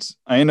 And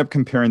I end up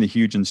comparing the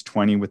Huygens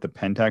 20 with the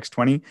Pentax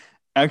 20.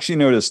 I actually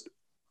noticed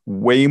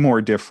way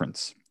more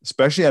difference,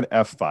 especially at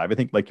f5. I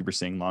think, like you were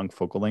saying, long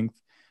focal length,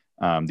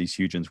 these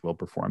Huygens will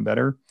perform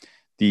better.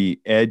 The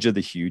edge of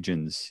the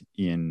Huygens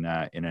in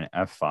an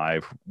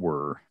f5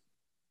 were,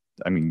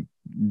 I mean,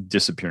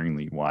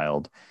 disappearingly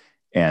wild,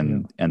 Yeah.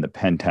 and the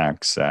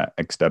Pentax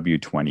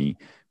XW20,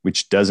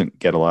 which doesn't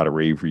get a lot of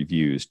rave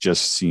reviews,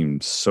 just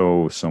seemed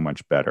so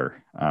much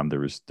better.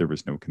 There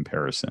was no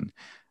comparison.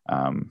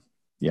 Um,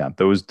 yeah,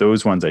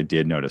 those ones I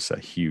did notice a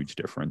huge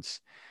difference.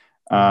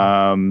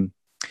 Yeah. Um,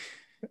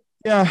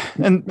 yeah,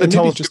 and the And maybe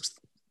telescopes. just,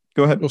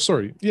 Go ahead. oh,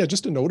 sorry. Yeah,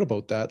 just a note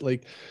about that.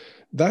 Like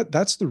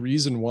that's the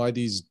reason why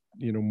these,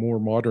 more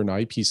modern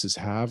eyepieces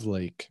have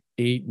like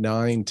 8,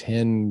 9,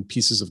 10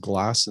 pieces of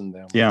glass in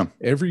them. Yeah, Like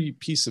every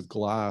piece of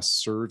glass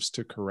serves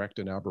to correct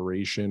an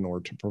aberration or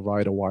to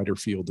provide a wider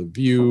field of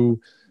view,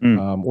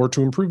 mm, or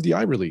to improve the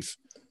eye relief.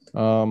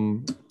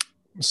 Um,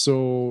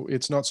 so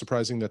it's not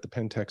surprising that the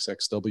Pentax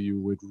XW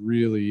would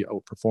really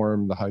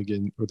outperform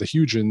the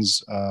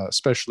Huygens,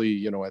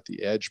 especially at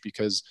the edge,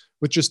 because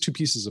with just two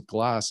pieces of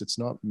glass, it's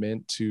not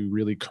meant to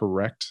really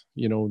correct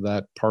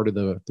that part of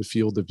the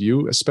field of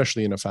view,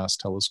 especially in a fast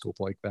telescope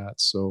like that.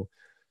 So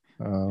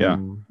yeah,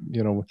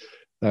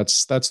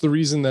 that's the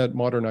reason that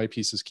modern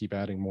eyepieces keep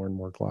adding more and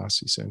more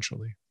glass,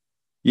 essentially.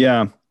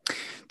 yeah.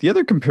 The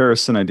other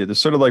comparison I did is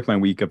sort of like my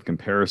week of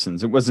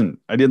comparisons.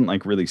 I didn't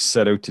like really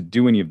set out to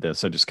do any of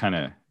this. I could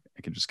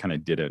just kind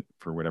of did it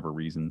for whatever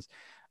reasons.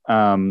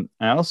 I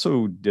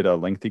also did a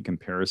lengthy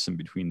comparison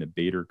between the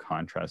Bader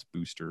contrast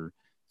booster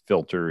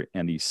filter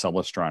and the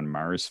Celestron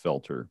Mars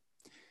filter,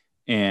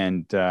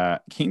 and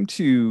came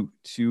to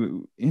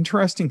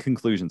interesting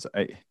conclusions.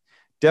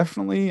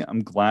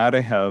 I'm glad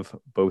I have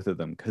both of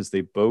them, because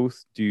they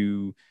both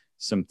do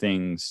some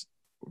things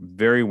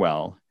very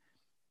well,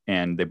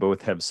 and they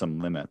both have some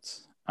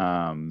limits.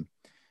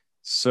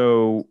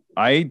 So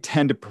I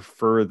tend to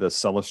prefer the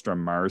Celestron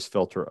Mars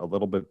filter a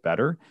little bit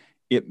better.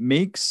 It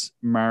makes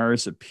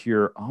Mars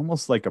appear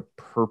almost like a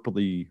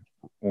purpley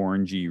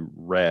orangey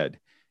red,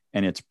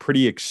 and it's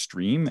pretty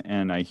extreme.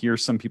 And I hear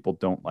some people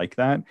don't like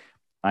that.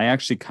 I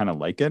actually kind of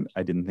like it.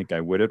 I didn't think I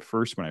would at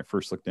first. When I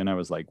first looked in, I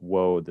was like,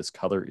 whoa, this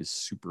color is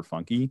super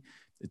funky.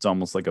 It's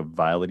almost like a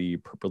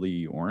violety,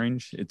 purpley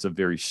orange. It's a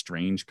very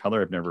strange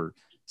color. I've never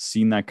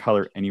seen that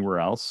color anywhere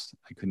else.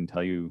 I couldn't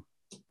tell you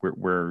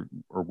where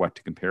or what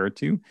to compare it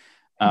to.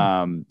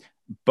 Hmm.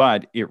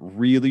 But it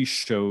really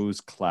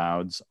shows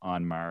clouds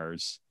on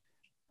Mars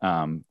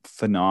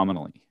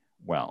phenomenally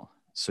well.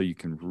 So you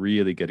can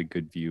really get a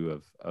good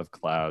view of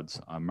clouds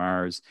on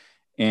Mars.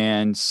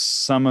 And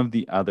some of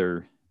the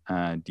other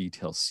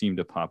details seem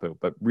to pop out,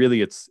 but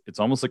really it's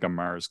almost like a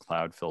Mars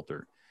cloud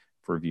filter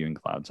for viewing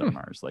clouds on Hmm.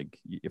 Mars. Like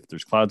if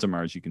there's clouds on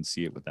Mars, you can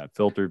see it with that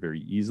filter very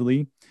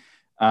easily.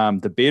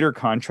 The Bader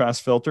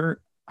contrast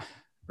filter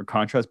or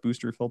contrast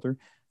booster filter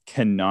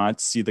cannot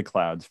see the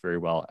clouds very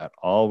well at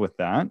all with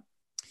that.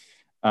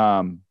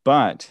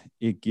 But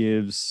it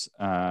gives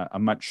a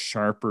much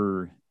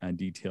sharper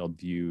detailed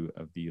view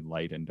of the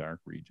light and dark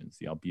regions,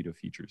 the albedo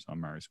features on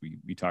Mars.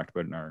 We talked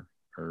about in our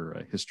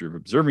history of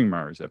observing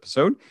Mars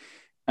episode.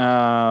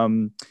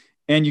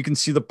 And you can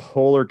see the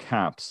polar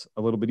caps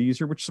a little bit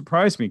easier, which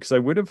surprised me, because I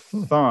would have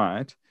Hmm.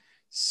 thought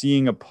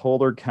seeing a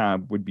polar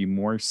cap would be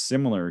more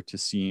similar to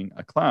seeing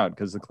a cloud,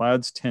 because the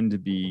clouds tend to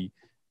be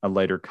a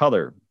lighter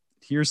color.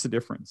 Here's the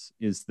difference,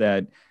 is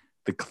that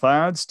the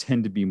clouds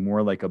tend to be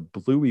more like a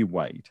bluey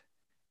white,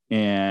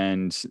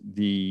 and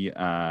the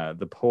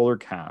polar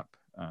cap,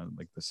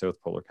 like the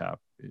south polar cap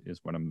is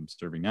what I'm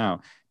observing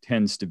now,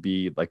 tends to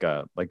be like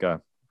a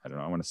I don't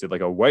know, I want to say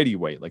like a whitey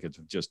white, like it's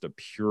just a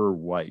pure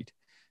white.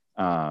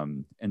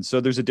 And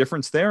so there's a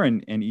difference there,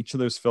 and each of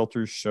those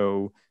filters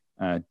show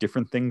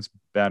different things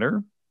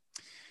better.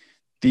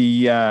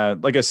 The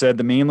like I said,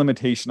 the main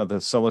limitation of the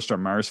Celestar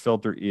Mars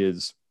filter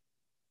is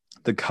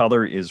the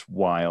color is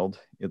wild.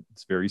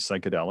 It's very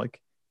psychedelic,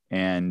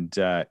 and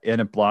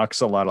it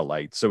blocks a lot of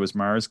light. So as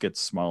Mars gets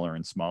smaller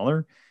and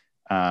smaller,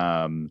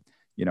 I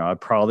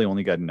probably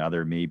only got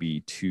another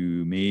maybe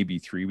 2, maybe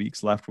 3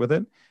 weeks left with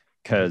it.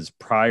 because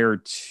prior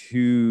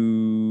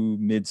to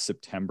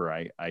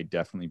mid-September, I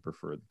definitely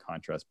prefer the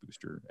contrast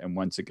booster. And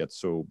once it gets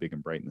so big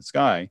and bright in the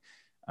sky,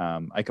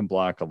 I can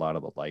block a lot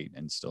of the light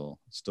and still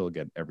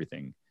get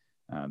everything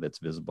that's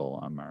visible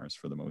on Mars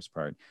for the most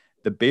part.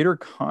 The Beta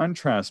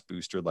contrast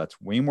booster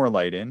lets way more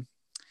light in,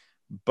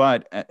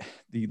 but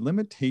the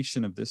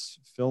limitation of this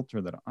filter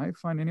that I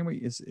find anyway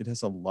is it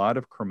has a lot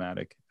of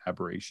chromatic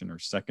aberration or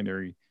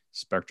secondary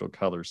spectral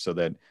colors, so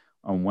that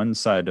on one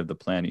side of the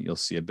planet you'll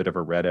see a bit of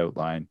a red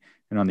outline,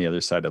 and on the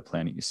other side of the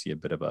planet you see a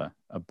bit of a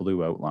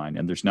blue outline,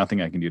 and there's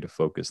nothing I can do to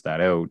focus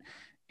that out.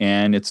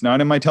 And it's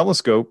not in my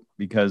telescope,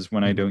 because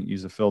when I don't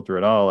use a filter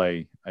at all,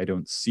 I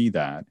don't see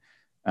that.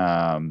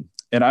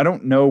 And I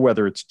don't know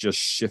whether it's just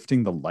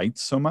shifting the light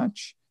so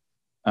much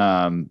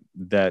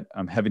that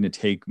I'm having to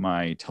take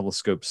my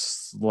telescope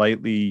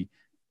slightly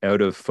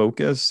out of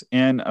focus.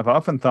 And I've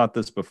often thought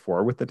this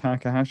before with the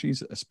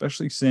Takahashis,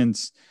 especially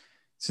since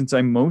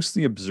I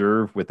mostly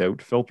observe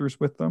without filters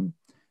with them.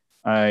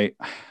 I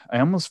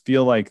almost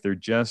feel like they're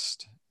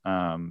just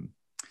I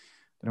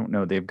don't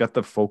know, they've got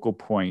the focal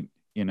point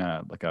in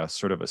a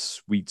sort of a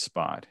sweet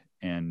spot,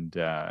 and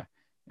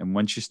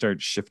once you start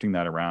shifting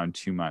that around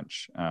too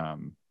much,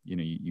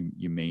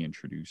 you may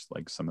introduce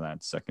like some of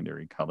that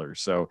secondary color.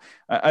 So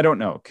I don't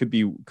know. Could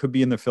be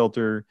in the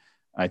filter.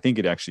 I think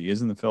it actually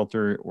is in the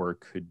filter, or it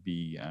could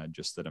be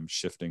just that I'm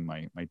shifting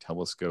my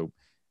telescope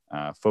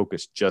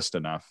focus just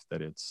enough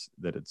that it's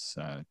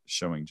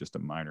showing just a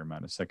minor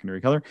amount of secondary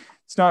color.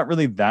 It's not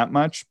really that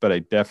much, but I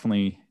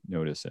definitely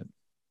notice it.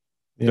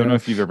 Yeah. Don't know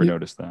if you've ever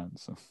noticed that.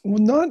 So. Well,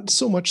 not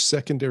so much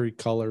secondary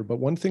color, but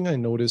one thing I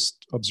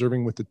noticed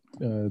observing with the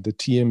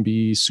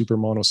TMB super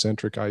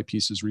monocentric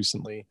eyepieces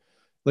recently,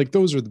 like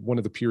those are one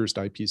of the purest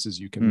eyepieces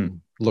you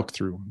can look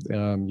through.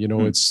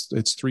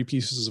 It's 3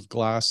 pieces of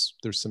glass.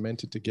 They're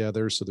cemented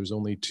together, so there's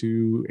only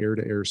 2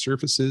 air-to-air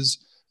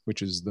surfaces,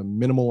 which is the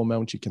minimal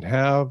amount you can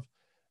have.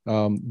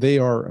 They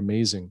are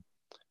amazing.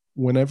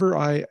 Whenever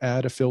I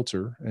add a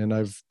filter, and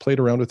I've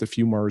played around with a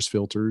few Mars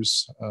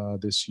filters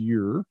this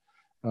year,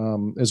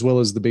 as well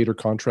as the Beta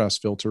contrast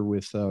filter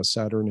with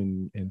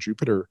Saturn and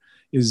Jupiter,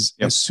 as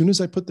soon as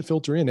I put the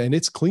filter in and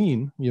it's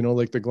clean,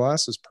 like the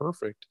glass is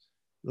perfect,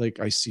 like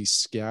I see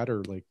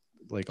scatter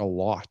like a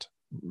lot,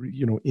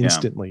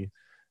 instantly.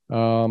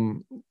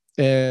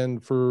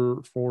 And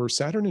for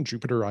Saturn and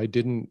Jupiter, I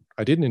didn't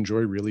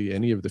enjoy really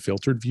any of the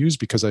filtered views,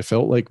 because I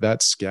felt like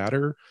that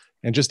scatter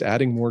and just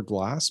adding more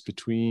glass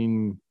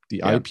between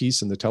the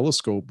eyepiece and the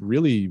telescope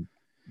really,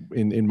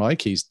 in my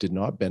case, did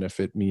not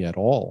benefit me at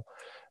all.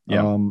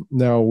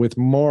 Now with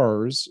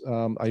Mars,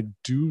 I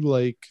do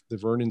like the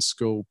Vernon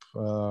scope.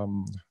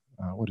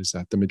 What is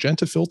that? The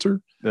magenta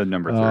filter? The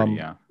number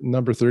 30,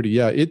 Number 30,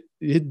 yeah. It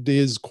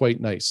is quite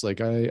nice.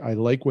 Like I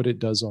like what it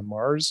does on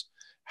Mars.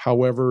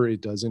 However,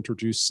 it does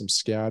introduce some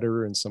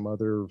scatter and some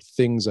other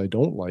things I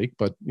don't like,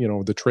 but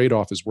the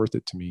trade-off is worth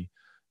it to me.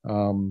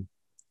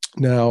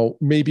 Now,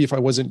 maybe if I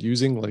wasn't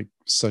using like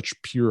such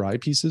pure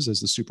eyepieces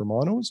as the super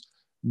monos,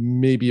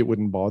 maybe it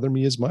wouldn't bother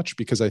me as much,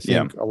 because I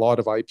think a lot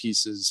of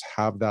eyepieces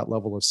have that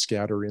level of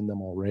scatter in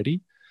them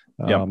already.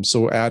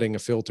 So adding a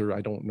filter,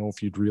 I don't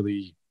think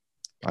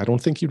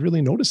you'd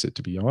really notice it,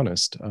 to be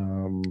honest.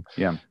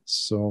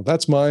 So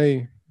that's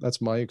my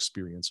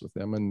experience with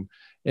them.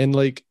 And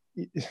like,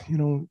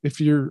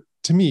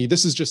 to me,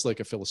 this is just like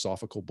a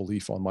philosophical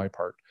belief on my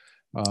part.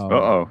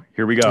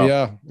 Here we go.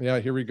 Yeah,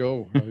 here we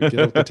go. Get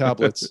out the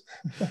tablets.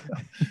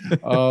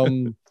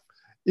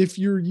 If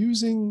you're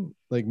using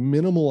like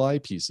minimal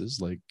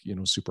eyepieces, like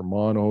super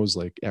monos,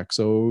 like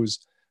XOs,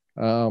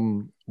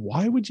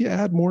 why would you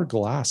add more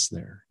glass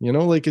there?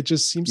 Like it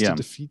just seems to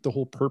defeat the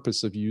whole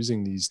purpose of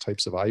using these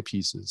types of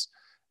eyepieces.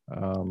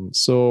 I'm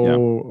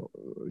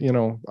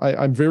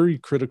very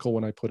critical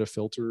when I put a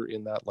filter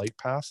in that light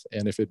path,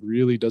 and if it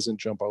really doesn't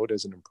jump out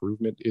as an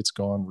improvement, it's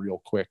gone real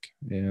quick.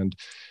 And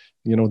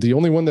the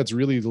only one that's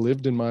really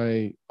lived in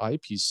my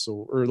eyepiece,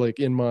 or like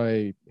in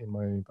my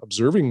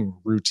observing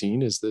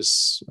routine, is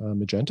this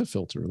magenta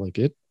filter.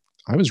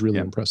 I was really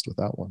impressed with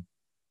that one.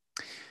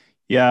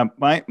 Yeah,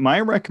 my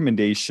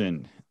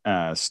recommendation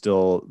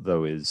still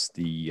though is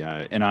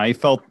and I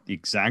felt the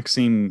exact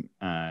same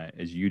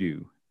as you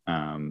do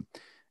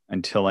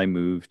until I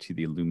moved to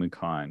the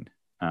Lumicon,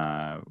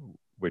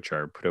 which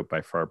are put out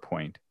by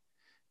Farpoint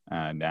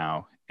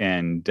now.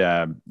 And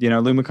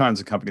Lumicon's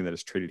a company that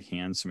has traded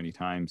hands so many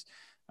times,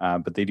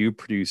 but they do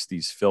produce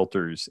these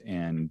filters,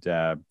 and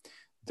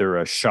they're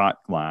a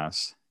shot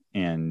glass,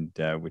 and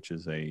which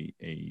is like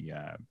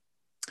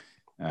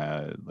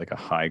a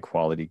high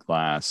quality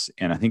glass,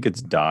 and I think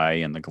it's dye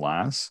in the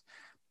glass,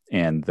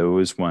 and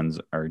those ones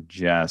are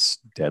just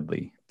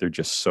deadly. They're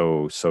just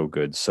so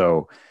good.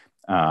 So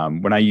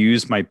when I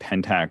use my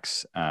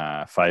Pentax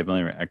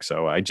 5mm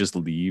XO, I just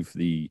leave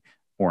the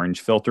orange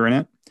filter in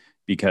it,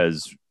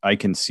 because I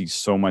can see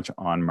so much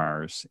on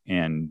Mars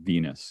and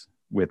Venus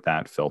with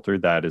that filter.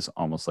 That is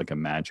almost like a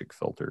magic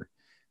filter,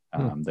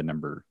 the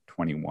number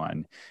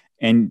 21.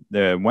 And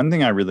the one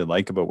thing I really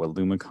like about what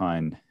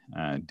Lumicon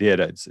did,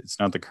 it's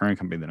not the current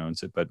company that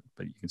owns it, but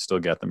you can still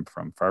get them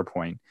from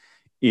Farpoint,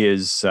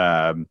 is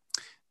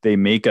they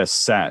make a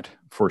set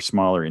for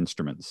smaller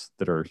instruments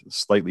that are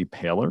slightly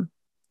paler,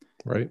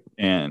 Right.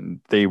 and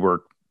they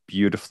work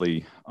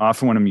beautifully.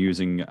 Often when I'm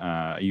using,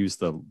 I use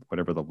the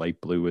whatever the light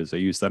blue is. I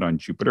use that on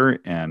Jupiter,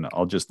 and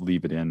I'll just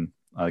leave it in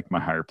like my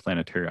higher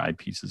planetary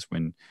eyepieces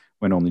when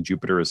only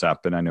Jupiter is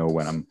up, and I know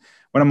when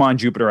I'm on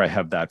Jupiter, I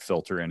have that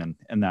filter in,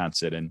 and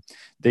that's it. And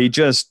they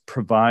just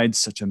provide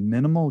such a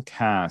minimal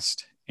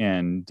cast,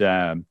 and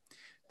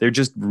they're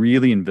just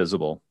really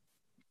invisible.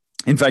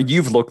 In fact,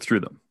 you've looked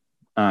through them.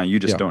 You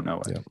just Yeah. don't know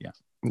it. Yeah. Yeah.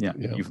 Yeah,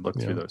 Yeah. you've looked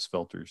through Yeah. those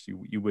filters.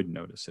 You would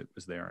notice it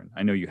was there, and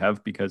I know you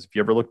have, because if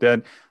you ever looked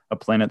at a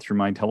planet through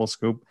my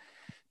telescope,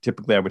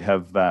 typically I would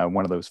have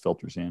one of those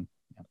filters in.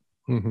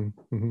 Mm-hmm.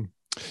 Mm-hmm.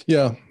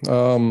 Yeah.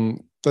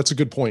 That's a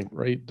good point,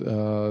 right?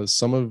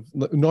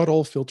 Not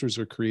all filters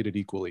are created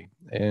equally,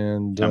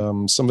 and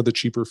Yeah. some of the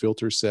cheaper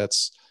filter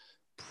sets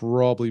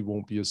probably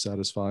won't be as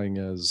satisfying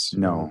as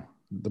No.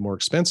 the more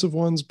expensive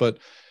ones, but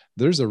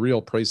there's a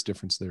real price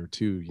difference there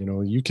too.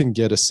 You can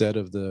get a set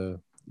of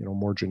the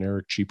more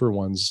generic, cheaper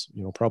ones,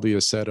 probably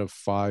a set of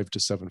 5 to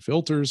 7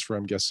 filters for,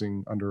 I'm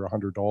guessing, under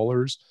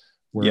 $100.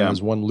 Yeah.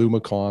 Whereas one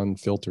Lumicon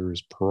filter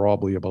is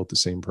probably about the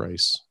same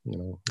price,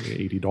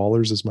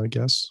 $80 is my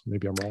guess.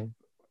 Maybe I'm wrong.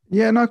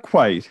 Yeah, not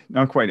quite.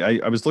 Not quite.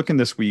 I was looking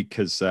this week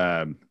because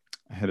I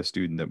had a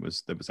student that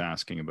was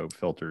asking about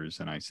filters,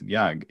 and I said,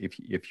 yeah,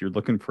 if you're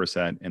looking for a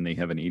set and they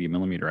have an 80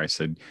 millimeter, I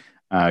said,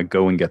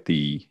 go and get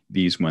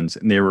these ones,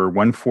 and they were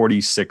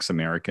 146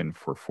 American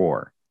for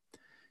 4.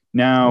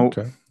 Now,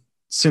 Okay.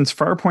 since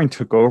Farpoint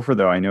took over,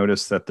 though, I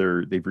noticed that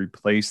they've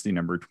replaced the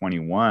number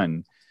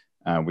 21,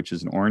 which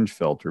is an orange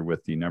filter,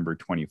 with the number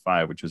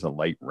 25, which is a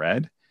light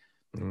red.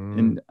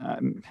 And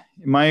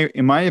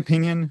in my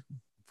opinion,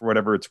 for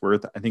whatever it's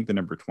worth, I think the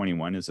number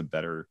 21 is a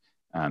better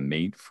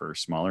mate for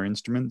smaller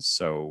instruments.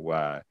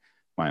 So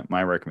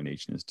my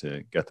recommendation is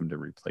to get them to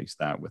replace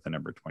that with a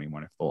number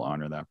 21 if they'll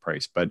honor that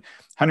price. But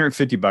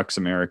 $150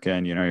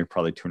 American, you're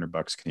probably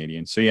 $200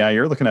 Canadian. So yeah,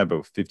 you're looking at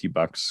about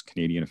 $50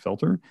 Canadian a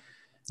filter.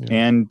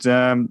 Yeah.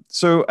 And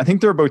so I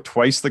think they're about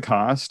twice the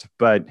cost,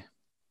 but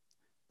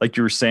like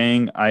you were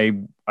saying, I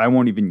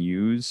won't even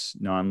use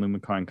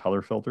non-Lumicon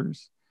color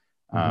filters.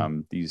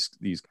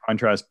 These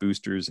contrast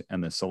boosters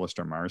and the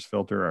Solastar Mars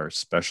filter are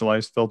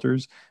specialized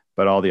filters,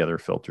 but all the other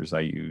filters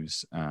I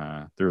use,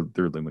 they're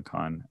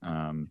Lumicon.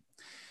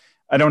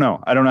 I don't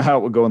know how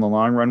it would go in the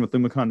long run with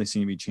Lumicon. They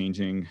seem to be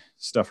changing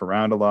stuff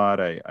around a lot.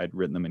 I'd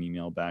written them an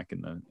email back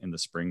in the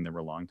spring. They were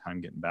a long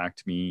time getting back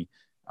to me.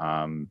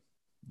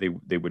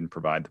 They wouldn't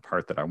provide the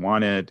part that I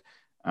wanted.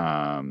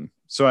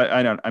 So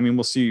I mean,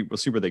 we'll see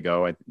where they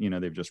go.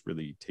 They've just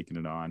really taken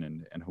it on,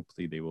 and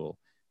hopefully they will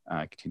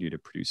continue to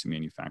produce and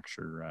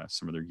manufacture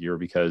some of their gear,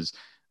 because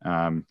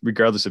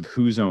regardless of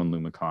who's owned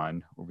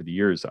Lumicon over the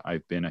years,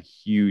 I've been a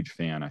huge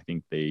fan. I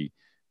think they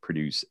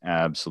produce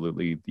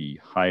absolutely the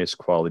highest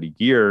quality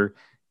gear,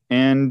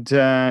 and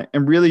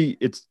really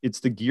it's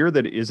the gear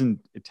that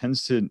it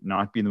tends to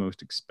not be the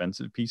most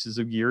expensive pieces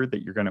of gear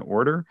that you're going to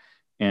order.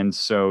 And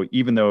so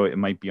even though it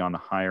might be on the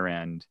higher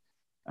end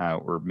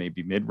or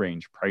maybe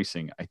mid-range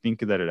pricing, I think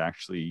that it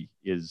actually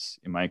is,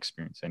 in my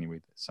experience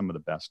anyway, some of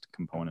the best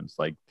components.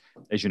 Like,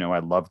 as you know, I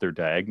love their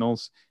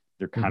diagonals.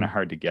 They're kind of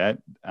hard to get.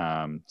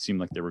 Seemed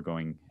like they were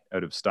going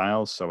out of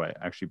style. So I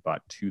actually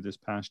bought 2 this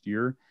past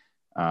year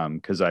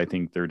because I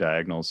think their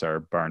diagonals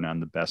are bar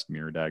none the best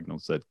mirror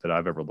diagonals that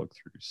I've ever looked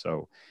through.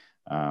 So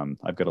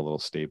I've got a little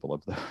stable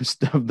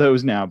of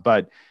those now,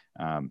 but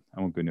I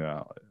won't go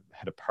into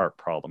had a part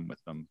problem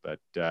with them,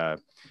 but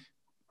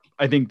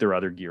I think their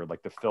other gear,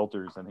 like the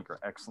filters, I think are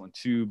excellent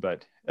too.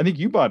 But I think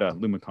you bought a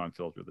Lumicon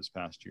filter this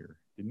past year,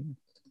 didn't you?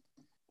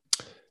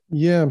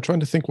 Yeah, I'm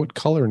trying to think what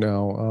color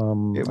now.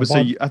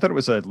 I thought it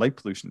was a light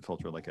pollution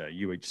filter, like a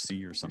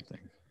UHC or something.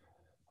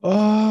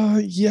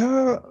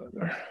 Yeah.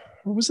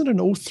 Or was it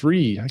an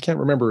 03? I can't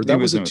remember. That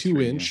was a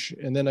 2-inch.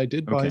 Yeah. And then I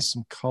did buy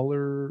some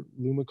color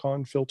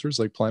Lumicon filters,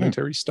 like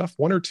planetary stuff,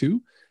 1 or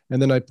 2.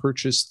 And then I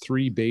purchased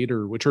 3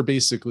 Bader, which are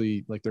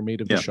basically like they're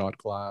made of the shot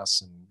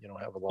glass, and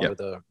have a lot of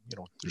the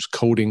there's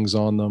coatings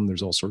on them.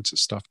 There's all sorts of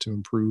stuff to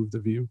improve the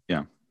view.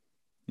 Yeah.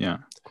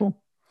 Cool.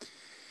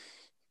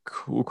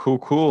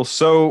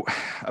 So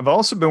I've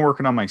also been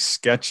working on my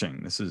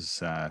sketching. This is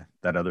that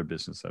other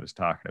business I was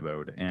talking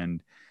about,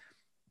 and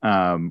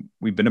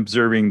we've been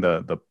observing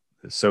the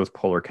South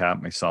Polar Cap,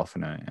 myself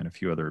and a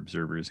few other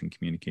observers, and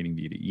communicating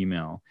via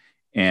email.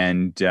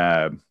 And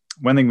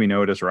one thing we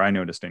noticed, or I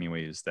noticed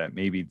anyway, is that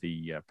maybe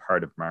the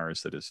part of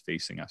Mars that is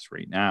facing us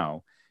right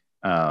now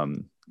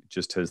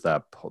just has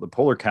the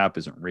polar cap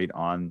isn't right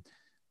on.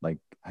 Like,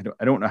 I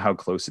don't know how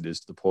close it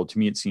is to the pole. To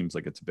me, it seems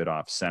like it's a bit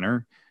off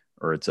center,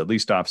 or it's at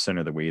least off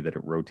center the way that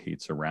it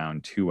rotates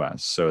around to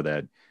us, so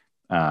that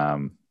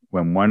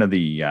when one of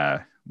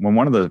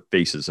the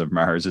faces of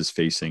Mars is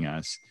facing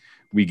us,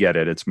 we get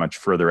it. It's much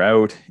further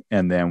out,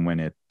 and then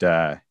when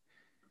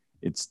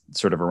it's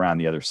sort of around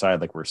the other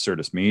side, like where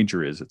Syrtis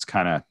Major is, it's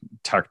kind of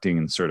tucked in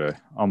and sort of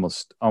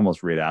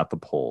almost right at the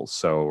pole.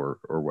 So,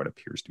 or what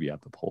appears to be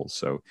at the pole.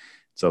 So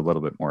it's a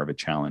little bit more of a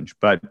challenge.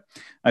 But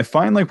I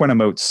find, like, when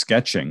I'm out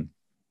sketching,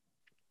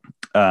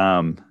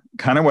 um,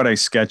 kind of what I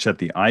sketch at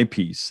the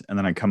eyepiece, and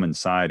then I come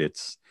inside.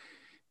 It's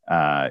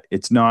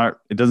not.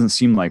 It doesn't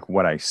seem like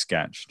what I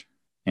sketched,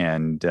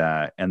 and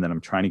then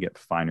I'm trying to get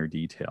finer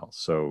detail.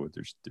 So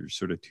there's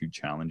sort of two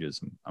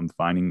challenges I'm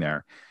finding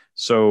there.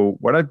 So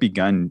what I've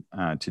begun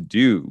to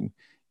do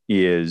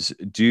is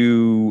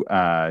do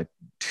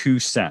two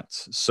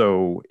sets.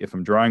 So if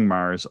I'm drawing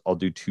Mars, I'll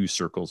do two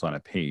circles on a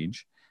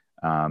page,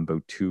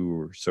 about 2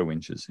 or so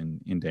inches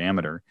in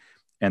diameter,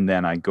 and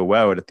then I go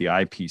out at the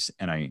eyepiece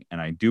and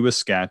I do a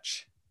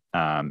sketch.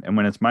 And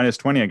when it's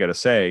 -20, I got to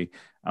say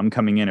I'm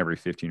coming in every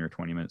 15 or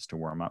 20 minutes to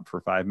warm up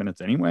for 5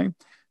 minutes anyway.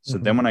 So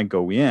Mm-hmm. then when I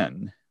go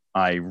in,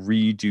 I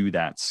redo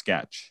that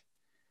sketch,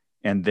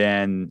 and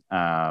then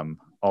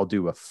I'll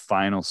do a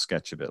final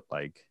sketch of it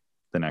like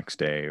the next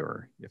day,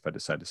 or if I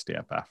decide to stay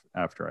up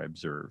after I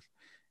observe.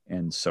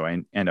 And so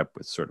I end up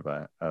with sort of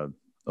a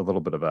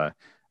little bit of a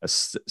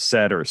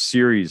set or a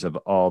series of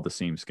all the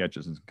same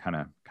sketches, and kind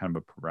of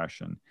a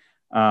progression.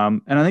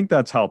 And I think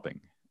that's helping.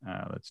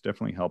 That's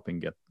definitely helping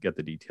get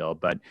the detail.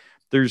 But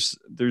there's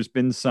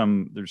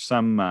some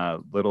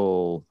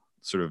little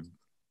sort of,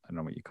 I don't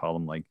know what you call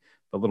them, like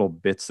the little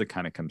bits that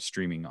kind of come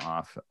streaming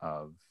off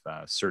of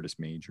Certus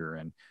Major,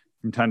 and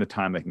from time to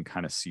time I can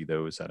kind of see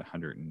those at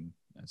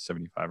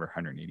 175 or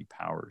 180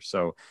 power.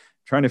 So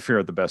trying to figure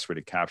out the best way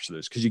to capture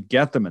those, because you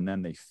get them and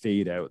then they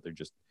fade out. They're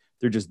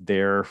just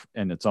there,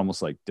 and it's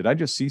almost like, did I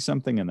just see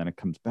something? And then it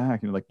comes back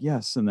and you're like,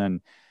 yes. And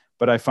then,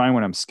 but I find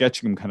when I'm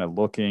sketching, I'm kind of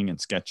looking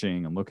and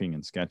sketching and looking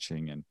and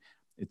sketching, and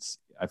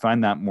I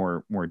find that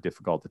more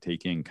difficult to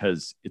take in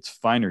because it's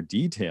finer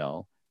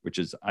detail, which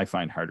is, I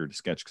find harder to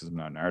sketch because I'm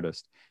not an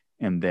artist.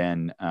 And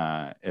then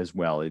as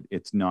well,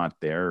 it's not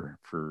there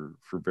for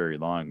very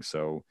long,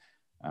 so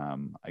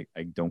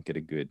I don't get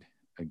a good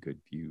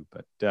view.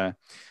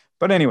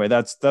 But anyway,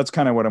 that's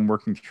kind of what I'm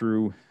working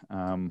through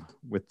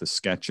with the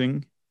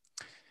sketching.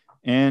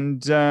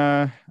 And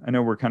I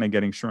know we're kind of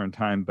getting short on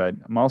time, but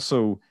I'm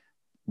also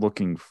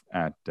looking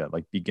at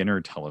like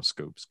beginner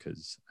telescopes,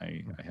 because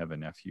I have a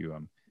nephew.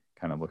 I'm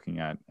kind of looking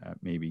at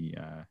maybe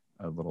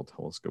a little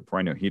telescope, where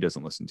I know he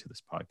doesn't listen to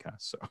this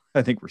podcast, so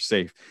I think we're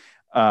safe.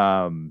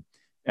 I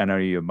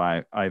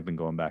know I've been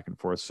going back and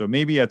forth, so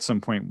maybe at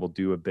some point we'll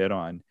do a bit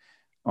on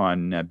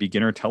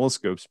beginner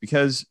telescopes,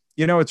 because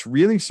it's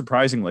really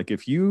surprising. Like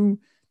if you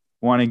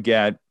want to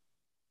get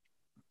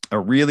a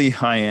really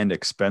high-end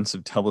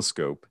expensive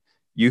telescope,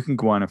 you can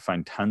go on and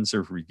find tons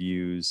of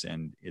reviews,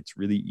 and it's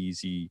really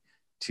easy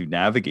to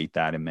navigate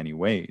that in many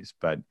ways.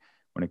 But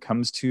when it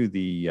comes to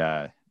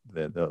the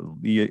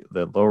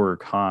lower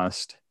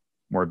cost,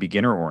 more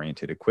beginner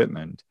oriented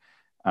equipment,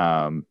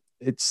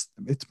 it's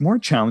more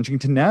challenging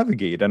to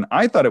navigate. And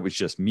I thought it was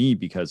just me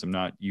because I'm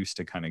not used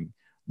to kind of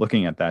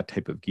looking at that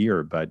type of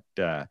gear. But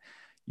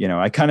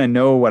I kind of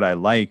know what I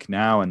like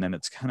now, and then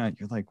it's kind of,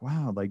 you're like,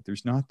 wow, like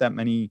there's not that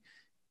many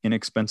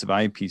inexpensive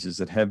eyepieces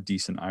that have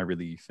decent eye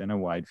relief and a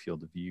wide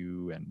field of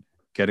view and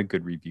get a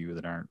good review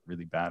that aren't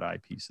really bad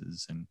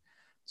eyepieces. And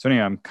so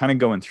anyway, I'm kind of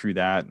going through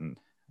that. And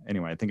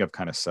anyway, I think I've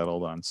kind of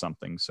settled on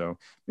something. So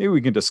maybe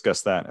we can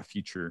discuss that. A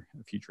future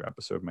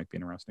episode might be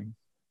interesting.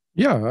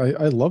 Yeah,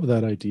 I love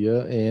that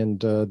idea, and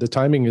the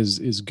timing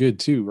is good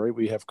too, right?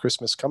 We have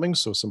Christmas coming,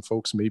 so some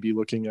folks may be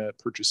looking at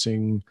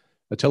purchasing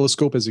a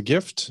telescope as a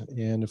gift,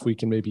 and if we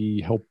can maybe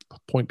help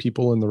point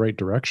people in the right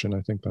direction, I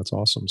think that's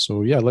awesome.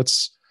 So yeah,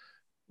 let's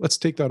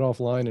take that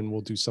offline, and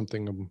we'll do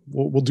something.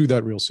 We'll do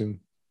that real soon.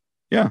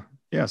 Yeah,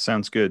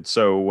 sounds good.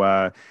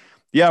 So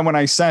yeah, when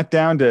I sat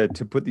down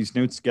to put these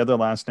notes together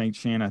last night,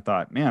 Shane, I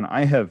thought, man,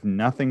 I have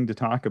nothing to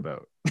talk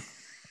about.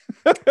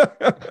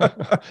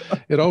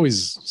 It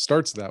always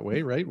starts that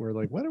way, right? We're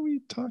like, what are we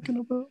talking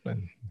about?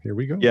 And here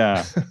we go.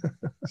 Yeah.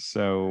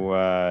 So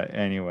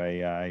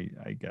anyway,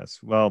 I guess,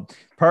 well,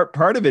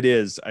 part of it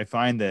is I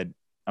find that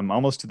I'm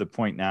almost to the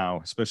point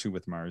now, especially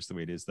with Mars the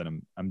way it is, that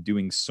I'm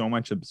doing so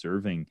much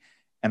observing,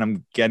 and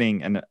I'm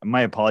getting, and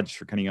my apologies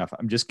for cutting off,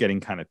 I'm just getting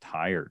kind of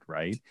tired,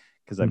 right?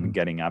 Because I've been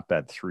getting up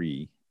at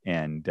 3,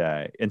 and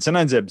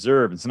sometimes I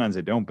observe and sometimes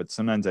I don't, but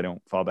sometimes I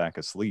don't fall back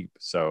asleep.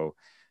 So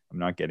I'm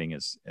not getting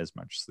as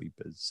much sleep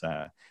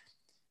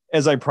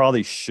as I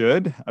probably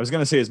should. I was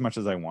going to say as much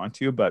as I want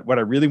to, but what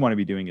I really want to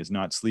be doing is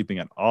not sleeping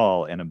at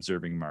all and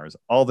observing Mars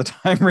all the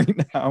time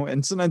right now.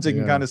 And sometimes it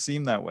can kind of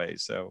seem that way.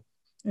 So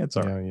yeah, it's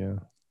all right.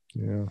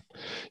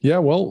 Yeah.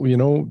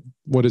 Well,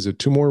 what is it?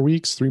 2 more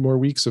weeks, 3 more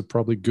weeks of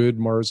probably good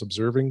Mars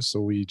observing.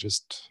 So we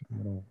just,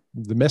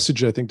 the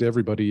message I think to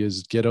everybody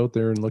is get out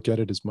there and look at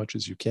it as much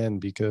as you can,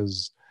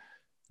 because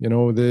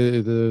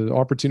the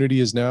opportunity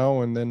is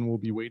now, and then we'll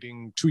be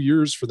waiting 2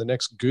 years for the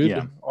next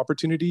good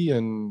opportunity,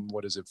 and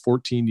what is it,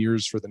 14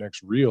 years for the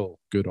next real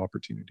good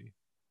opportunity.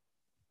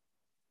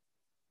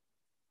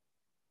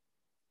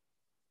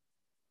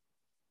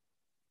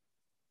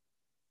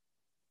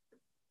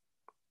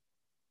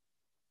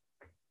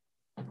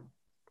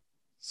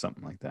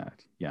 Something like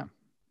that.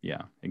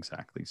 Yeah,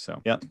 exactly.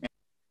 So yeah.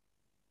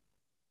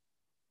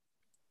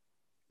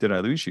 Did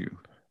I lose you?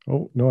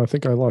 Oh no, I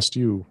think I lost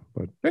you,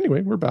 but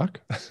anyway, we're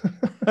back.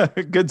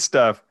 Good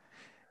stuff.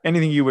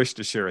 Anything you wish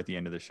to share at the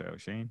end of the show,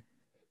 Shane?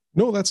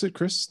 No, that's it,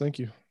 Chris. Thank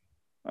you.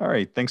 All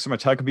right. Thanks so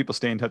much. How can people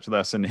stay in touch with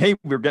us? And hey,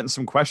 we're getting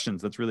some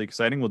questions. That's really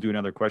exciting. We'll do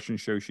another question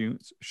show soon,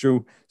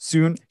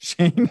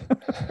 Shane.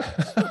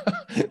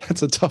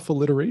 That's a tough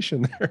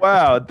alliteration there.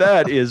 Wow,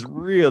 that is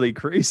really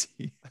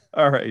crazy.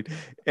 All right.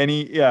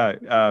 Yeah.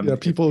 Yeah, If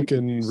people people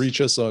can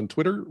reach us on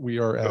Twitter. We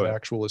are go at ahead.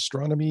 Actual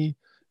Astronomy.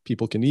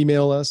 People can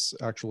email us,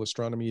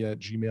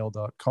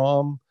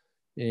 actualastronomy@gmail.com.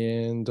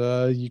 And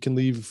you can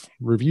leave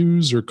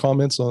reviews or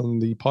comments on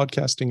the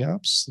podcasting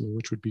apps,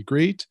 which would be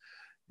great.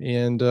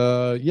 And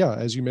yeah,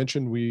 as you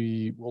mentioned,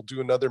 we will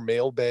do another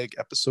mailbag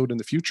episode in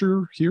the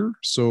future here.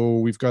 So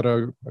we've got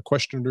a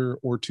question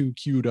or two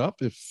queued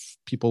up. If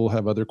people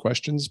have other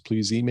questions,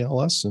 please email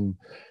us. And,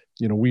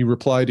 we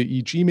reply to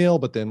each email,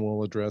 but then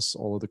we'll address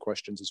all of the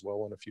questions as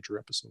well on a future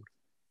episode.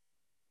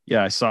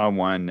 Yeah, I saw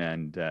one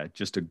and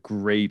just a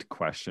great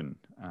question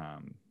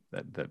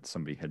that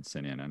somebody had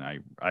sent in, and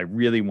I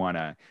really want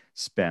to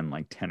spend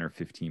like 10 or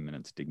 15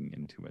 minutes digging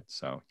into it.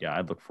 So yeah,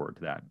 I'd look forward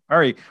to that. All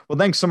right. Well,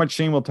 thanks so much,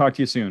 Shane. We'll talk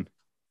to you soon.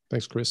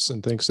 Thanks, Chris.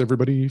 And thanks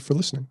everybody for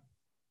listening.